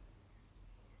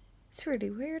 It's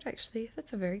really weird, actually.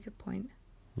 That's a very good point.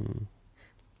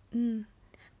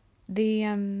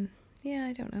 The yeah,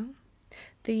 I don't know.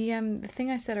 The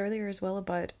thing I said earlier as well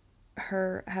about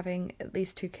her having at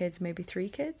least 2 kids, maybe 3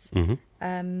 kids.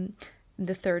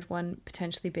 The third one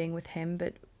potentially being with him,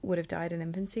 but would have died in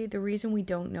infancy. The reason we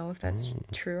don't know if that's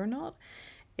true or not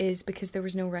is because there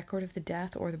was no record of the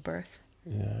death or the birth.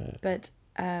 Yeah. But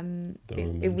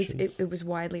it was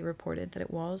widely reported that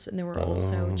it was, and there were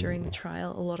also during the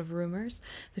trial a lot of rumors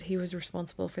that he was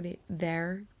responsible for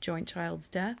their joint child's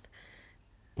death.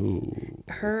 Ooh.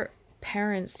 Her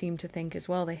parents seemed to think as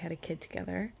well they had a kid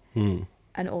together,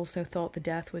 and also thought the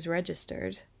death was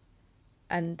registered,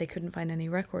 and they couldn't find any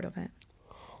record of it.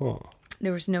 Huh.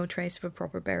 There was no trace of a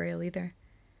proper burial either.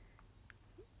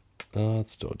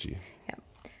 That's dodgy.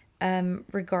 Yeah.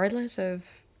 Regardless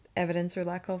of evidence or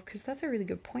lack of, because that's a really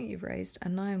good point you've raised,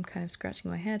 and now I'm kind of scratching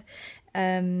my head.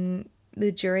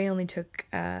 The jury only took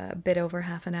a bit over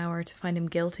half an hour to find him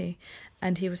guilty,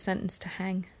 and he was sentenced to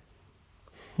hang.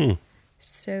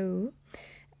 So,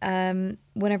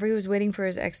 whenever he was waiting for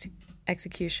his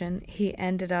execution, he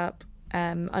ended up,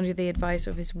 under the advice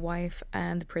of his wife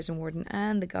and the prison warden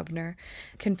and the governor,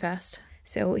 confessed.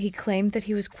 So he claimed that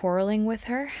he was quarrelling with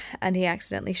her and he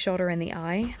accidentally shot her in the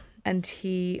eye. And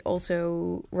he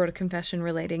also wrote a confession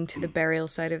relating to the burial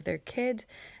site of their kid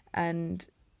and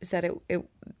said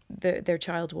their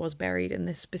child was buried in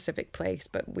this specific place,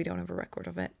 but we don't have a record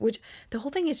of it. Which, the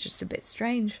whole thing is just a bit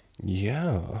strange.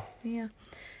 Yeah. Yeah.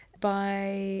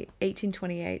 By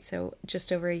 1828, so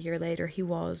just over a year later, he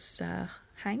was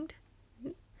hanged.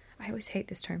 I always hate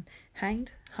this term.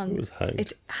 Hanged? Hung. It was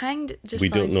hanged. Hanged just We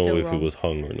don't sounds know so if wrong. it was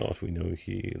hung or not. We know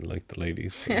he liked the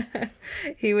ladies. But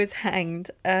He was hanged.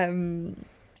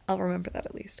 I'll remember that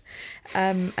at least.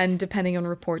 And depending on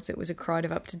reports, it was a crowd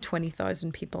of up to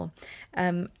 20,000 people.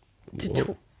 To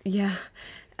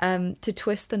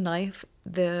twist the knife,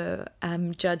 the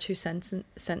judge who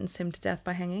sentenced him to death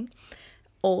by hanging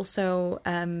also,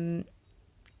 I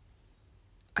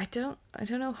don't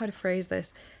know how to phrase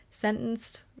this.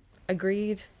 Sentenced,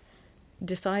 agreed,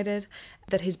 decided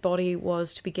that his body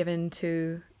was to be given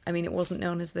to, I mean, it wasn't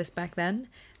known as this back then,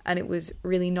 and it was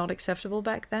really not acceptable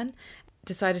back then.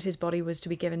 Decided his body was to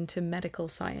be given to medical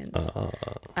science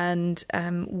and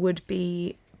would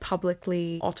be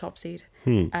publicly autopsied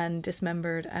and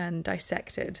dismembered and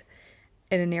dissected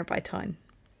in a nearby town.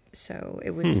 So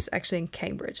it was actually in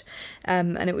Cambridge,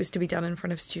 and it was to be done in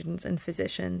front of students and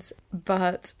physicians.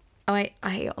 But I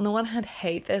on the one hand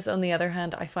hate this, on the other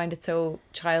hand I find it so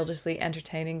childishly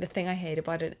entertaining. The thing I hate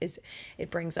about it is it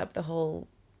brings up the whole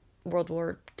World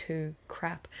War II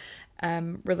crap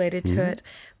related to it.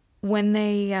 When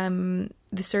they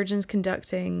the surgeons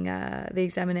conducting the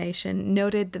examination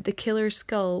noted that the killer's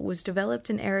skull was developed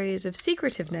in areas of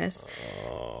secretiveness,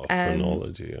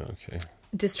 phrenology, okay.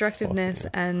 destructiveness,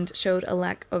 and showed a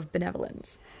lack of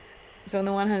benevolence. So on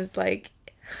the one hand, it's like,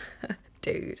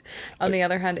 dude. On the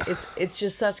other hand, it's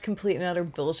just such complete and utter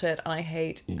bullshit, and I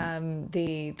hate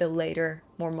the later,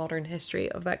 more modern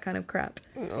history of that kind of crap.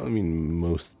 I mean,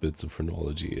 most bits of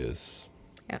phrenology is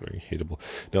Yeah. very hateable.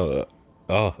 Now,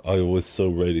 I was so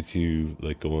ready to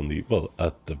go on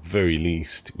at the very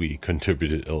least, he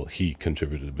contributed a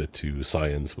bit to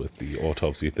science with the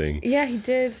autopsy thing. Yeah, he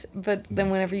did, but then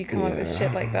whenever you come up with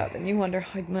shit like that, then you wonder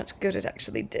how much good it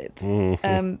actually did.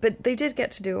 But they did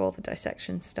get to do all the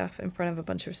dissection stuff in front of a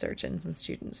bunch of surgeons and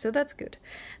students, so that's good.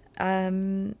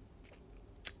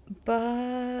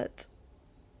 But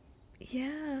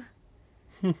yeah,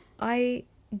 I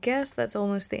guess that's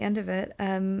almost the end of it.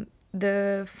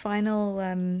 The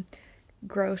final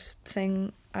gross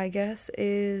thing, I guess,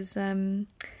 is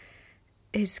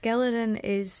his skeleton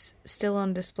is still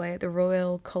on display at the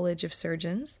Royal College of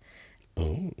Surgeons.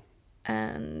 Oh.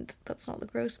 And that's not the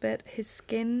gross bit. His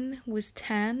skin was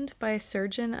tanned by a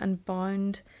surgeon and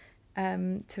bound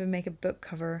to make a book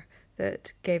cover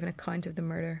that gave an account of the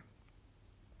murder.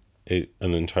 An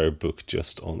entire book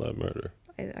just on that murder.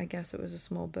 I guess it was a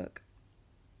small book.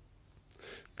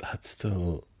 That's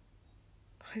still...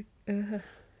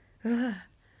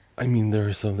 I mean, there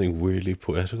is something weirdly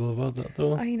poetical about that,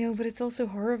 though. I know, but it's also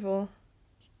horrible.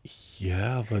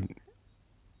 Yeah, but...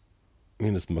 I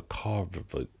mean, it's macabre,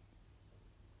 but...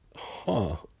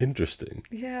 interesting.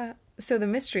 Yeah. So the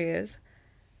mystery is,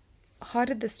 how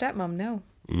did the stepmom know?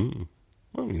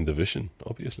 I mean, the vision,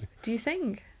 obviously. Do you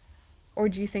think? Or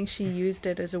do you think she used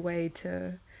it as a way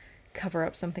to cover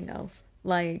up something else?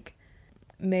 Like,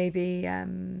 maybe, I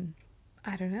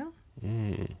don't know.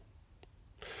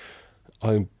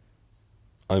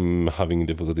 I'm having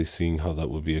difficulty seeing how that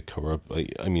would be a cover up.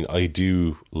 I mean, I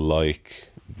do like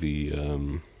the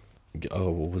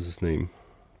what was his name?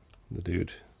 The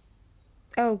dude.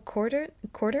 Oh, Quarter?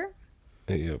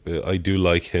 Yeah, I do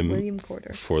like him. William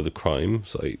Quarter. For the crime.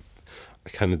 So I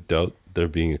kind of doubt there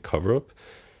being a cover up.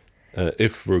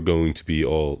 If we're going to be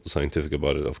all scientific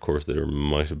about it, of course, there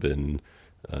might have been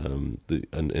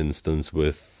an instance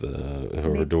with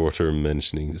her daughter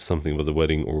mentioning something about the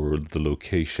wedding or the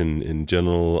location in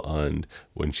general, and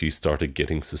when she started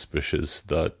getting suspicious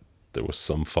that there was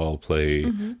some foul play,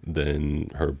 then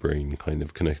her brain kind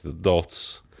of connected the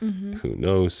dots. Who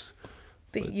knows?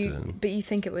 But you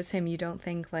think it was him. You don't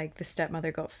think like the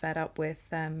stepmother got fed up with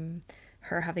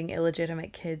her having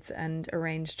illegitimate kids and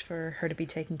arranged for her to be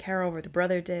taken care of, or the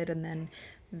brother did, and then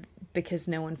because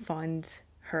no one found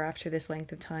her after this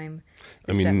length of time,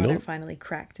 the stepmother finally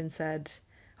cracked and said,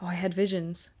 "Oh, I had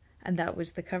visions," and that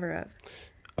was the cover-up.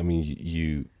 I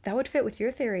mean, that would fit with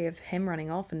your theory of him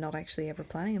running off and not actually ever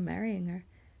planning on marrying her.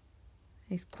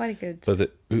 He's quite a good...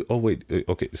 But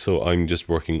okay, so I'm just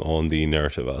working on the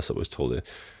narrative as I was told it.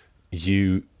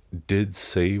 You did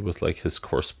say with like his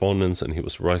correspondence, and he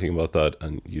was writing about that,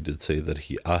 and you did say that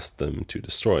he asked them to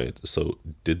destroy it. So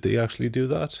did they actually do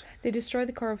that? They destroyed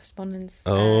the correspondence.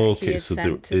 Oh, okay, so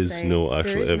there is no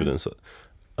actual evidence.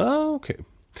 Oh, okay.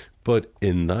 But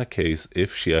in that case,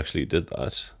 if she actually did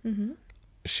that,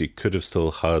 she could have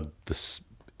still had this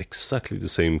exactly the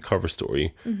same cover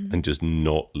story and just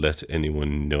not let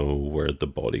anyone know where the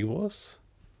body was.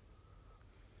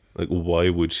 Like, why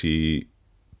would she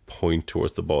point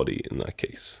towards the body in that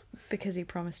case? Because he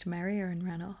promised to marry her and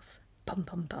ran off. Bum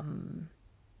bum bum.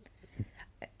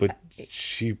 But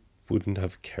she wouldn't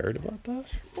have cared about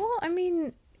that? Well, I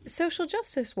mean, social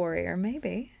justice warrior,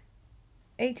 maybe.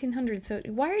 1800s. So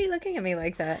why are you looking at me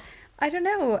like that? I don't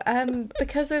know.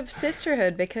 Because of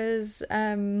sisterhood. Because,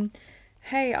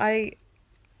 hey, I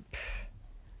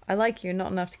like you,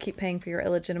 not enough to keep paying for your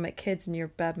illegitimate kids and your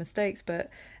bad mistakes, but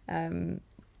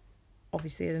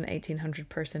obviously as an 1800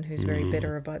 person who's very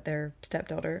bitter about their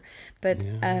stepdaughter. But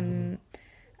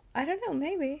I don't know,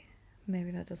 maybe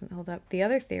that doesn't hold up. The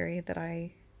other theory that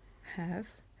I have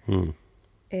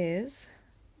is,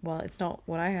 well, it's not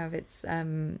what I have, it's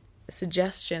a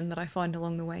suggestion that I found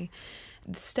along the way.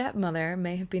 The stepmother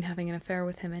may have been having an affair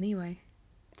with him anyway.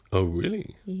 Oh,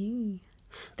 really? Yeah.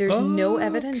 There's no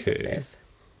evidence of this.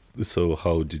 So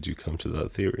how did you come to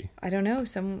that theory? I don't know.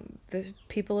 The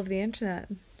people of the internet.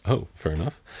 Oh, fair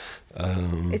enough.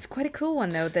 It's quite a cool one,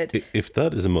 though. That if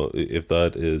that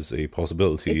is a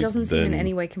possibility, it doesn't seem in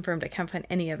any way confirmed. I can't find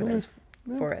any evidence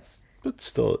for it. But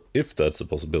still, if that's a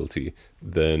possibility,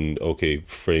 then okay,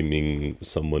 framing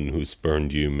someone who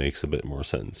spurned you makes a bit more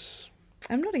sense.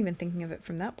 I'm not even thinking of it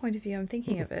from that point of view. I'm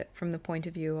thinking of it from the point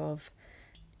of view of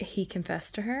he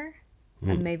confessed to her,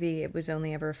 and maybe it was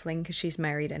only ever a fling because she's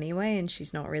married anyway, and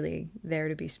she's not really there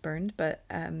to be spurned, but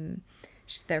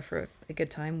she's there for a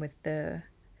good time with the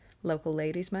local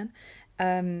ladies' man.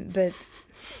 But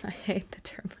I hate the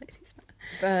term ladies' man.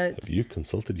 But have you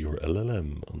consulted your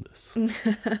LLM on this?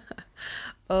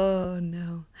 Oh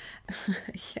no.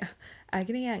 Yeah.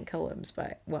 Agony Aunt Columns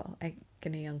by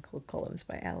Agony Uncle Columns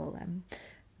by LLM.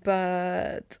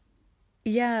 But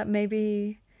yeah,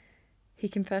 maybe he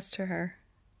confessed to her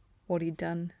what he'd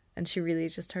done, and she really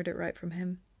just heard it right from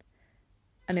him.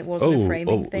 And it wasn't a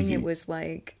framing thing. It was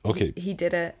like, okay, he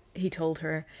did it. He told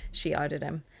her. She outed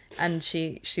him. And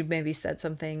she maybe said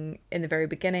something in the very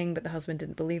beginning, but the husband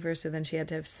didn't believe her. So then she had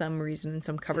to have some reason and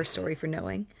some cover story for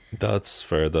knowing. That's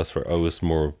fair. I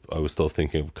was still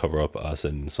thinking of cover up as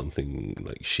in something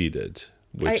like she did.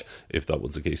 Which, if that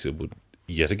was the case, it would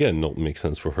yet again not make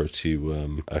sense for her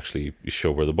to actually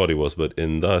show where the body was. But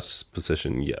in that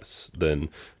position, yes. Then,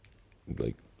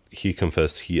 like, he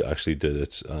confessed he actually did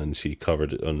it, and she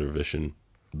covered it under vision.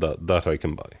 That I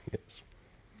can buy. Yes.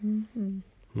 Mm-hmm.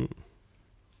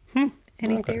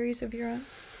 Any theories of your own?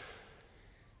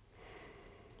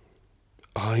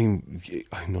 I'm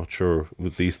not sure.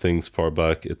 With these things far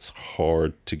back, it's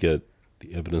hard to get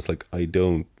the evidence. Like I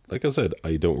don't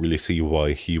really see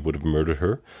why he would have murdered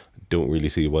her. I don't really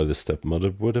see why the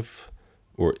stepmother would have,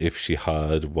 or if she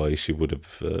had, why she would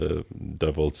have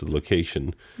divulged the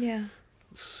location. Yeah.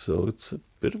 So it's a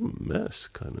bit of a mess,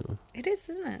 kind of. It is,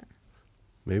 isn't it?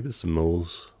 Maybe it's the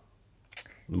moles.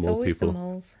 It's always the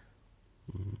moles.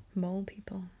 Mole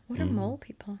people. What are mole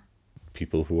people?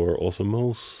 People who are also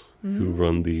moles, who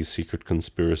run the secret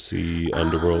conspiracy,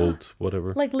 underworld,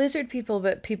 whatever. Like lizard people,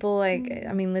 but people like,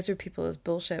 I mean, lizard people is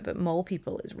bullshit, but mole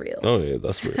people is real. Oh yeah,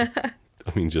 that's real.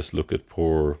 I mean, just look at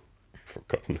poor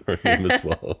forgotten her name as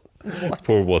well. What?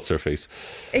 Poor what's her face.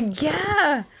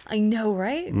 Yeah, I know,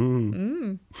 right?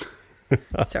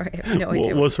 Sorry, I have no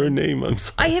idea. What was her name? I'm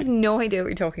sorry. I have no idea what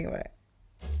you're talking about.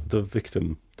 The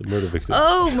victim, the murder victim.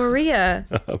 Oh, Maria.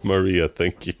 Maria,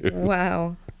 thank you.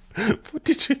 Wow. What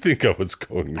did you think I was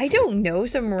going for? I don't know,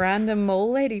 some random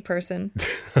mole lady person.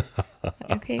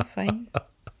 Okay, fine.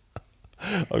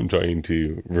 I'm trying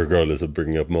to, regardless of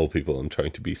bringing up mole people, I'm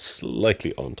trying to be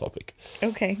slightly on topic.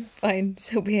 Okay, fine.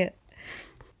 So be it.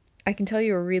 I can tell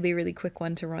you a really, really quick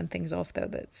one to run things off, though,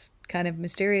 that's kind of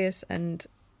mysterious and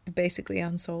basically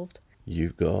unsolved.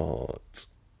 You've got...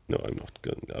 No, I'm not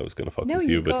going to... I was going to fuck No, with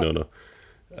you, you've but got- no.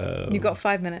 You've got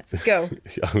 5 minutes. Go.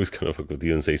 I was going to fuck with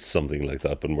you and say something like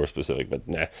that, but more specific. But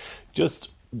nah, just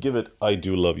give it, I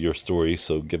do love your story,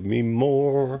 so give me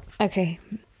more. Okay.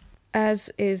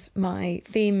 As is my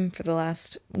theme for the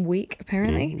last week,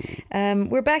 apparently.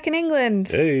 We're back in England.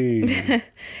 Hey!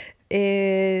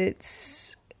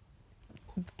 It's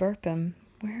Burpham.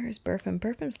 Where is Burpham?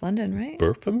 Burpham's London, right?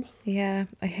 Burpham? Yeah,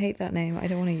 I hate that name. I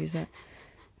don't want to use it.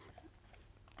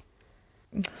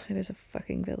 It is a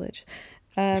fucking village.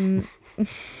 Yeah,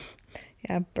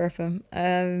 Burpham.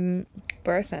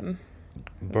 Burtham.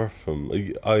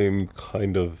 Burpham. I'm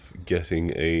kind of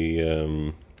getting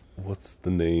a... what's the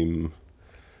name?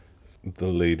 The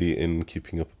lady in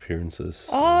Keeping Up Appearances.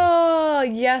 Oh,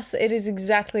 yes, it is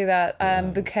exactly that.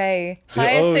 Bouquet. Yeah,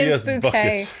 Hyacinth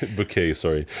Bouquet. Bouquet,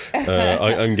 sorry.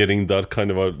 I'm getting that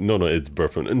kind of out. No, it's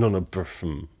Burpham. No,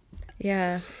 Burpham.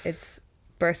 Yeah, it's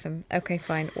Burtham. Okay,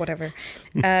 fine, whatever.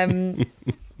 I'm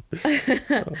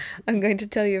going to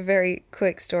tell you a very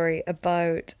quick story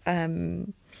about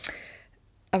something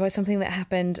that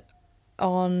happened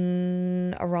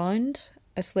around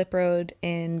a slip road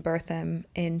in Burtham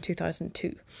in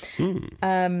 2002.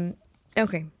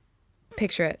 Okay,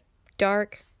 picture it.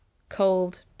 Dark,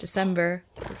 cold, December,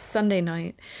 it's a Sunday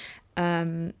night.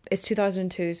 It's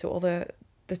 2002, so all the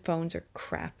phones are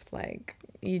crap. Like,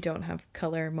 you don't have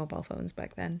colour mobile phones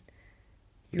back then.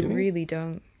 You really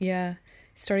don't. Yeah.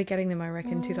 Started getting them, I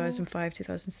reckon, 2005,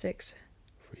 2006.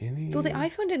 Really? Well, the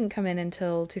iPhone didn't come in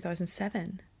until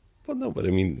 2007. Well, no, but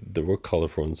I mean, there were colour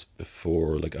phones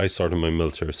before. Like, I started my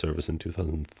military service in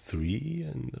 2003,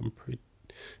 and I'm pretty...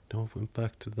 No, I went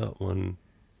back to that one.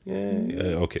 Yeah,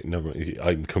 okay, never mind.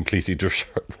 I'm completely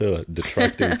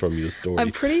detracting from your story.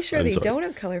 I'm pretty sure I'm they sorry. don't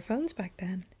have colour phones back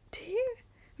then. Do you?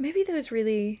 Maybe those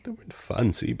really... They weren't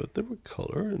fancy, but they were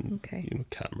colour and, Okay.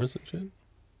 cameras and shit.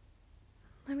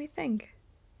 Let me think.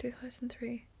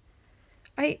 2003.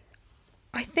 I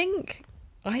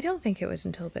don't think it was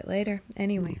until a bit later.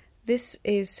 Anyway, this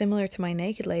is similar to my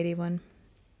Naked Lady one.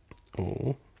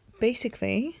 Oh.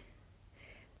 Basically,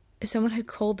 someone had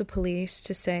called the police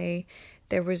to say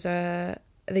they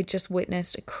just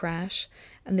witnessed a crash,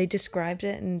 and they described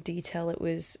it in detail. It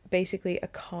was basically a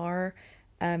car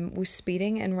was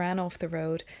speeding and ran off the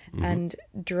road and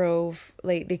drove,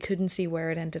 like, they couldn't see where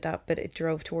it ended up, but it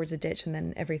drove towards a ditch, and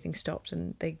then everything stopped,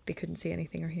 and they couldn't see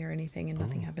anything or hear anything, and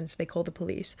nothing happened. So they called the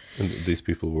police. And these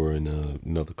people were in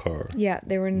another car. Yeah,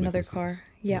 they were in another Witnesses. car.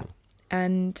 Yeah.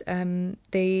 And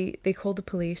they called the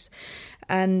police,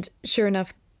 and sure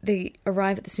enough, they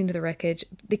arrive at the scene of the wreckage.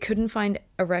 They couldn't find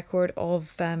a record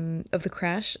of the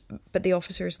crash, but the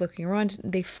officers looking around,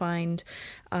 they find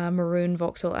a maroon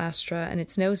Vauxhall Astra, and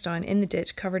it's nose down in the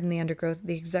ditch, covered in the undergrowth,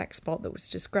 the exact spot that was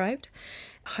described.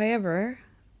 However,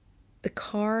 the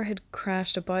car had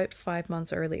crashed about 5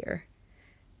 months earlier,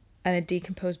 and a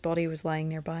decomposed body was lying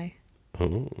nearby.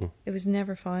 Oh. It was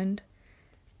never found,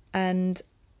 and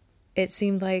it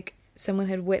seemed like someone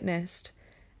had witnessed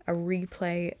a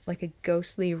replay, like a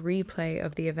ghostly replay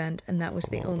of the event, and that was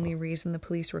the only reason the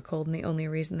police were called and the only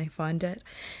reason they found it.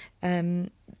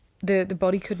 The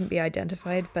body couldn't be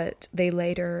identified, but they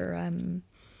later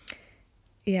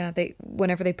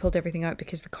whenever they pulled everything out,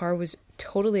 because the car was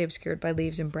totally obscured by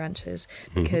leaves and branches,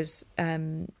 because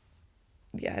it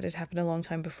had happened a long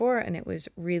time before, and it was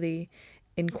really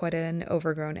in quite an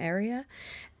overgrown area.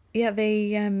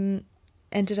 They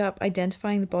ended up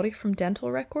identifying the body from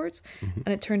dental records, and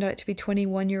it turned out to be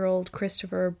 21-year-old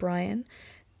Christopher Brian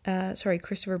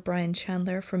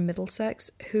Chandler from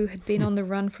Middlesex, who had been on the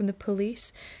run from the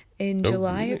police in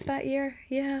July of that year.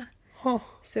 Yeah. Huh.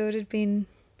 So it had been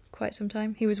quite some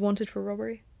time. He was wanted for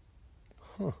robbery.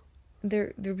 Huh.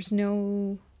 There was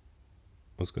no...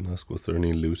 I was going to ask, was there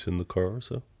any loot in the car or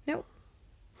so? No.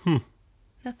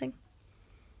 Nothing.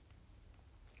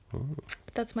 Oh.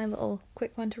 But that's my little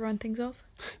quick one to run things off.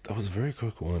 That was a very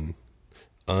quick one.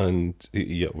 And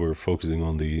yeah, we're focusing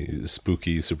on the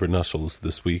spooky supernaturals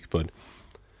this week, but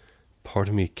part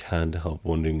of me can't help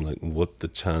wondering, like, what the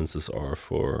chances are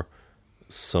for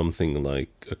something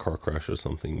like a car crash or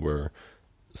something where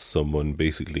someone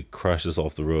basically crashes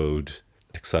off the road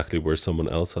exactly where someone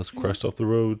else has crashed off the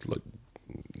road, like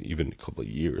even a couple of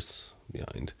years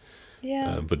behind,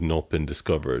 Yeah. but not been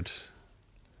discovered.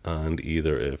 And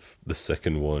either if the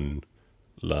second one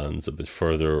lands a bit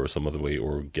further or some other way,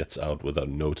 or gets out without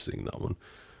noticing that one.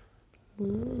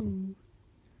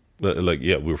 Like,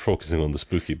 yeah, we were focusing on the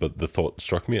spooky, but the thought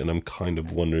struck me, and I'm kind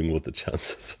of wondering what the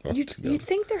chances are. You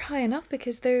think they're high enough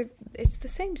because it's the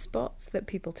same spots that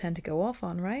people tend to go off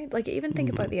on, right? Like, even think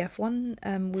about the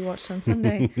F1 we watched on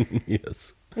Sunday.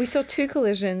 Yes. We saw two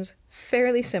collisions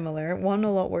fairly similar, one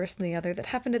a lot worse than the other, that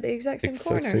happened at the exact same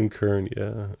corner. Same turn,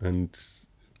 yeah. And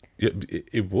yeah,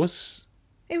 it was...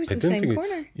 It was the same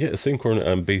corner. Yeah, same corner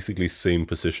and basically same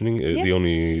positioning. Yeah. The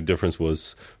only difference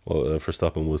was, well,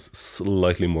 Verstappen was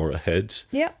slightly more ahead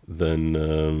than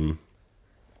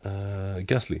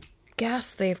Gasly.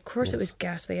 Gasly, of course it was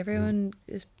Gasly. Everyone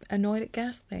is annoyed at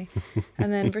Gasly.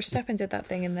 And then Verstappen did that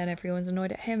thing and then everyone's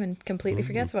annoyed at him and completely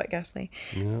forgets about Gasly.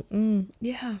 Yeah.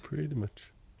 Yeah. Pretty much.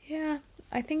 Yeah.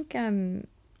 I think,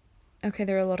 okay,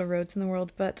 there are a lot of roads in the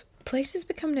world, but places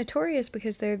become notorious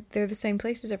because they're the same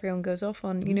places everyone goes off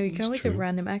on. You know, you can always have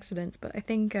random accidents, but I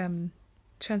think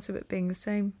chance of it being the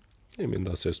same. I mean,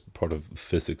 that's just part of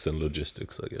physics and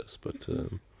logistics, I guess. But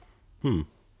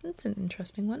That's an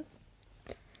interesting one.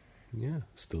 Yeah,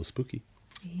 still spooky.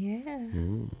 Yeah.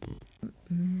 And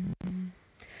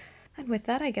with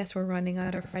that, I guess we're running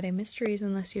out of Friday mysteries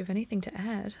unless you have anything to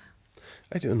add.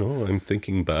 I don't know. I'm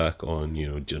thinking back on,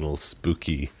 general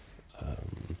spooky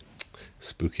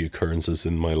occurrences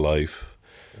in my life.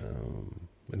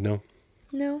 But no.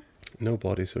 No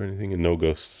bodies or anything, and no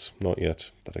ghosts. Not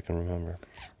yet, that I can remember.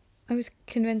 I was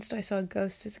convinced I saw a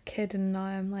ghost as a kid, and now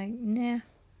I'm like, nah,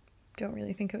 don't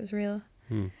really think it was real.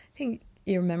 I think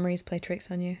your memories play tricks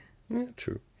on you. Yeah,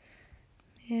 true.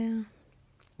 Yeah.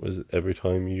 Was it every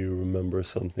time you remember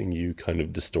something, you kind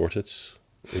of distort it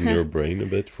in your brain a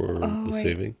bit for the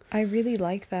saving? I really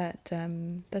like that.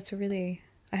 That's a really...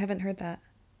 I haven't heard that.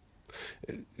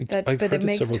 I've heard it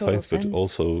makes several times, sense. but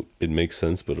also it makes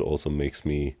sense, but it also makes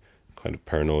me kind of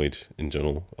paranoid in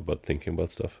general about thinking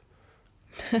about stuff.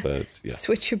 But yeah.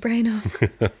 Switch your brain off.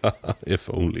 If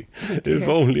only. Oh, dear. If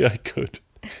only I could.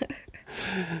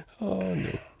 Oh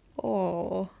no.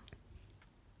 Oh.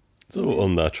 So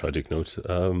on that tragic note,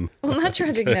 On that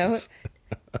tragic note,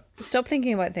 stop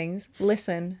thinking about things.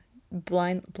 Listen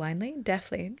blindly,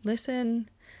 deafly. Listen.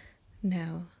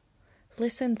 No.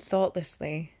 Listen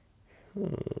thoughtlessly.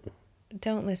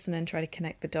 Don't listen and try to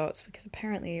connect the dots, because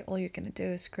apparently all you're going to do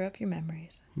is screw up your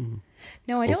memories.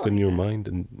 No, I don't. Open your mind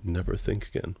and never think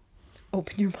again.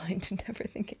 Open your mind and never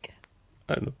think again.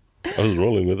 I don't know. I was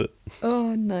rolling with it.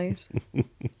 Oh, nice.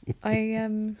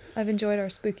 I've enjoyed our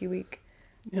spooky week.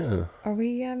 Yeah. Are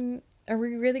we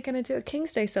really going to do a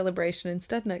King's Day celebration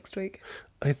instead next week?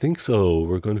 I think so.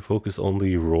 We're going to focus on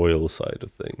the royal side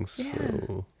of things. Yeah.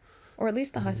 So. Or at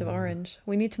least the House of Orange.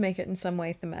 We need to make it in some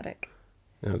way thematic.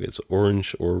 Okay, so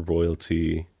orange or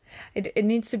royalty. It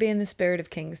needs to be in the spirit of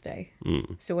King's Day.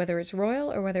 So whether it's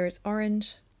royal or whether it's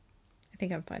orange, I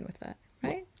think I'm fine with that,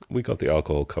 right? We got the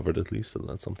alcohol covered at least, so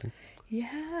that's something.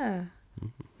 Yeah.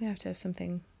 We have to have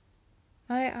something.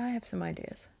 I have some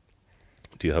ideas.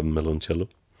 Do you have meloncello?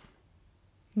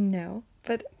 No,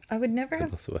 but I would never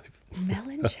have That's what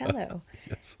meloncello.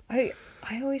 Yes. I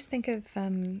always think of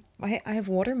I have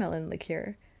watermelon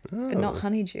liqueur, but not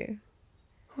honeydew.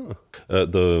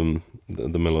 The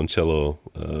meloncello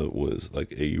was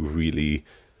like a really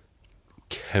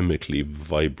chemically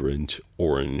vibrant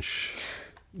orange,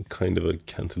 kind of a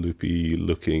cantaloupe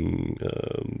looking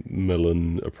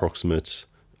melon approximate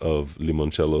of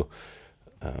limoncello.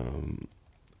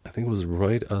 I think it was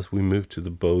right as we moved to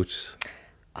the boat.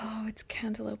 Oh, it's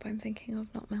cantaloupe I'm thinking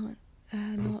of, not melon.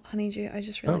 Not honeydew. I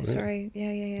just realized. Sorry.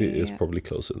 Yeah. It's probably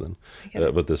closer then.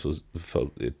 But this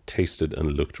it tasted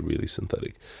and looked really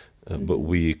synthetic. But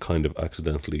we kind of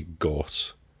accidentally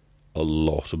got a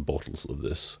lot of bottles of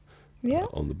this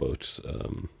on the boat.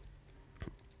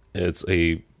 It's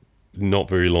a not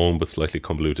very long but slightly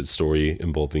convoluted story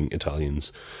involving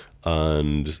Italians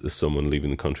and someone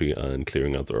leaving the country and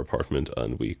clearing out their apartment,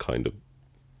 and we kind of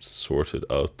sorted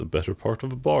out the better part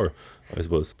of a bar, I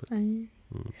suppose.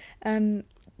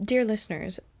 Dear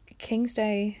listeners, King's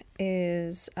Day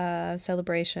is a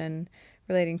celebration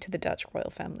relating to the Dutch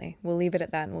royal family. We'll leave it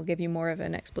at that, and we'll give you more of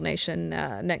an explanation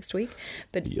next week.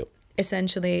 But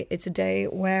essentially, it's a day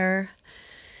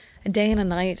and a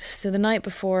night. So the night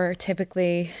before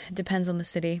typically depends on the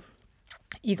city.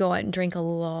 you go out and drink a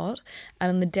lot, and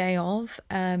on the day of,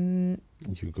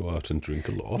 You go out and drink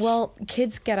a lot. well,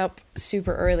 kids get up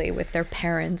super early with their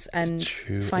parents and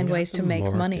True. find And ways the to make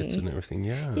markets money. and everything.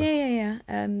 Yeah. Yeah.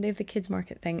 They have the kids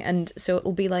market thing, and so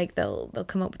it'll be like they'll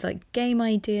come up with like game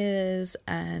ideas,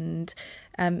 and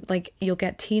like you'll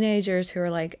get teenagers who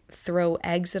are like, throw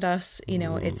eggs at us. You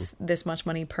know, it's this much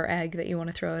money per egg that you want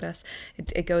to throw at us.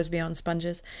 It goes beyond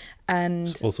sponges, and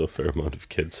There's also a fair amount of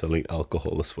kids selling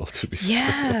alcohol as well. To be fair.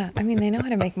 yeah, I mean, they know how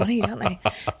to make money, don't they?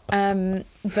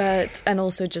 But and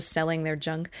also just selling their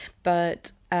junk.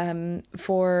 But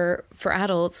for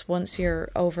adults, once you're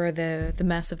over the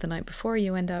mess of the night before,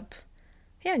 you end up,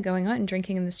 going out and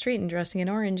drinking in the street and dressing in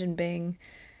orange and being.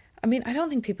 I mean, I don't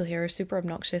think people here are super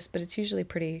obnoxious, but it's usually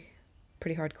pretty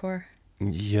hardcore.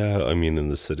 Yeah, I mean, in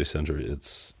the city centre,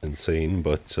 it's insane.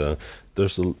 But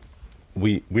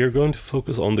we are going to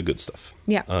focus on the good stuff.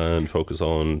 Yeah. And focus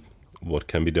on what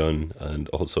can be done, and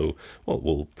also, well,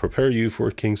 we'll prepare you for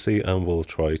Kingsley, and we'll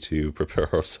try to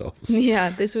prepare ourselves. Yeah,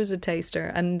 this was a taster,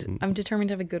 and I'm determined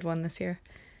to have a good one this year.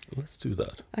 Let's do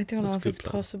that. I don't know That's a if good it's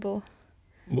plan. possible.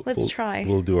 We'll try.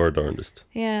 We'll do our darndest.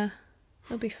 Yeah,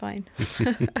 it'll be fine.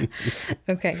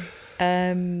 Okay.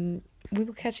 We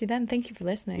will catch you then. Thank you for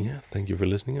listening. Yeah, thank you for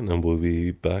listening, and we'll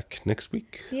be back next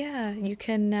week. Yeah, you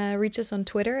can reach us on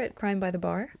Twitter at Crime by the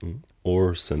Bar.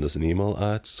 Or send us an email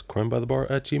at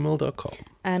crimebythebar@gmail.com.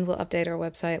 And we'll update our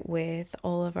website with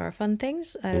all of our fun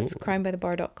things. It's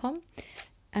crimebythebar.com.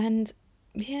 And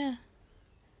yeah,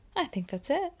 I think that's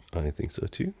it. I think so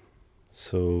too.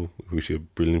 So we wish you a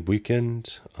brilliant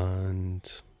weekend, and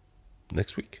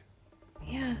next week.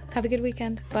 Yeah, have a good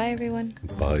weekend. Bye, everyone.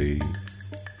 Bye.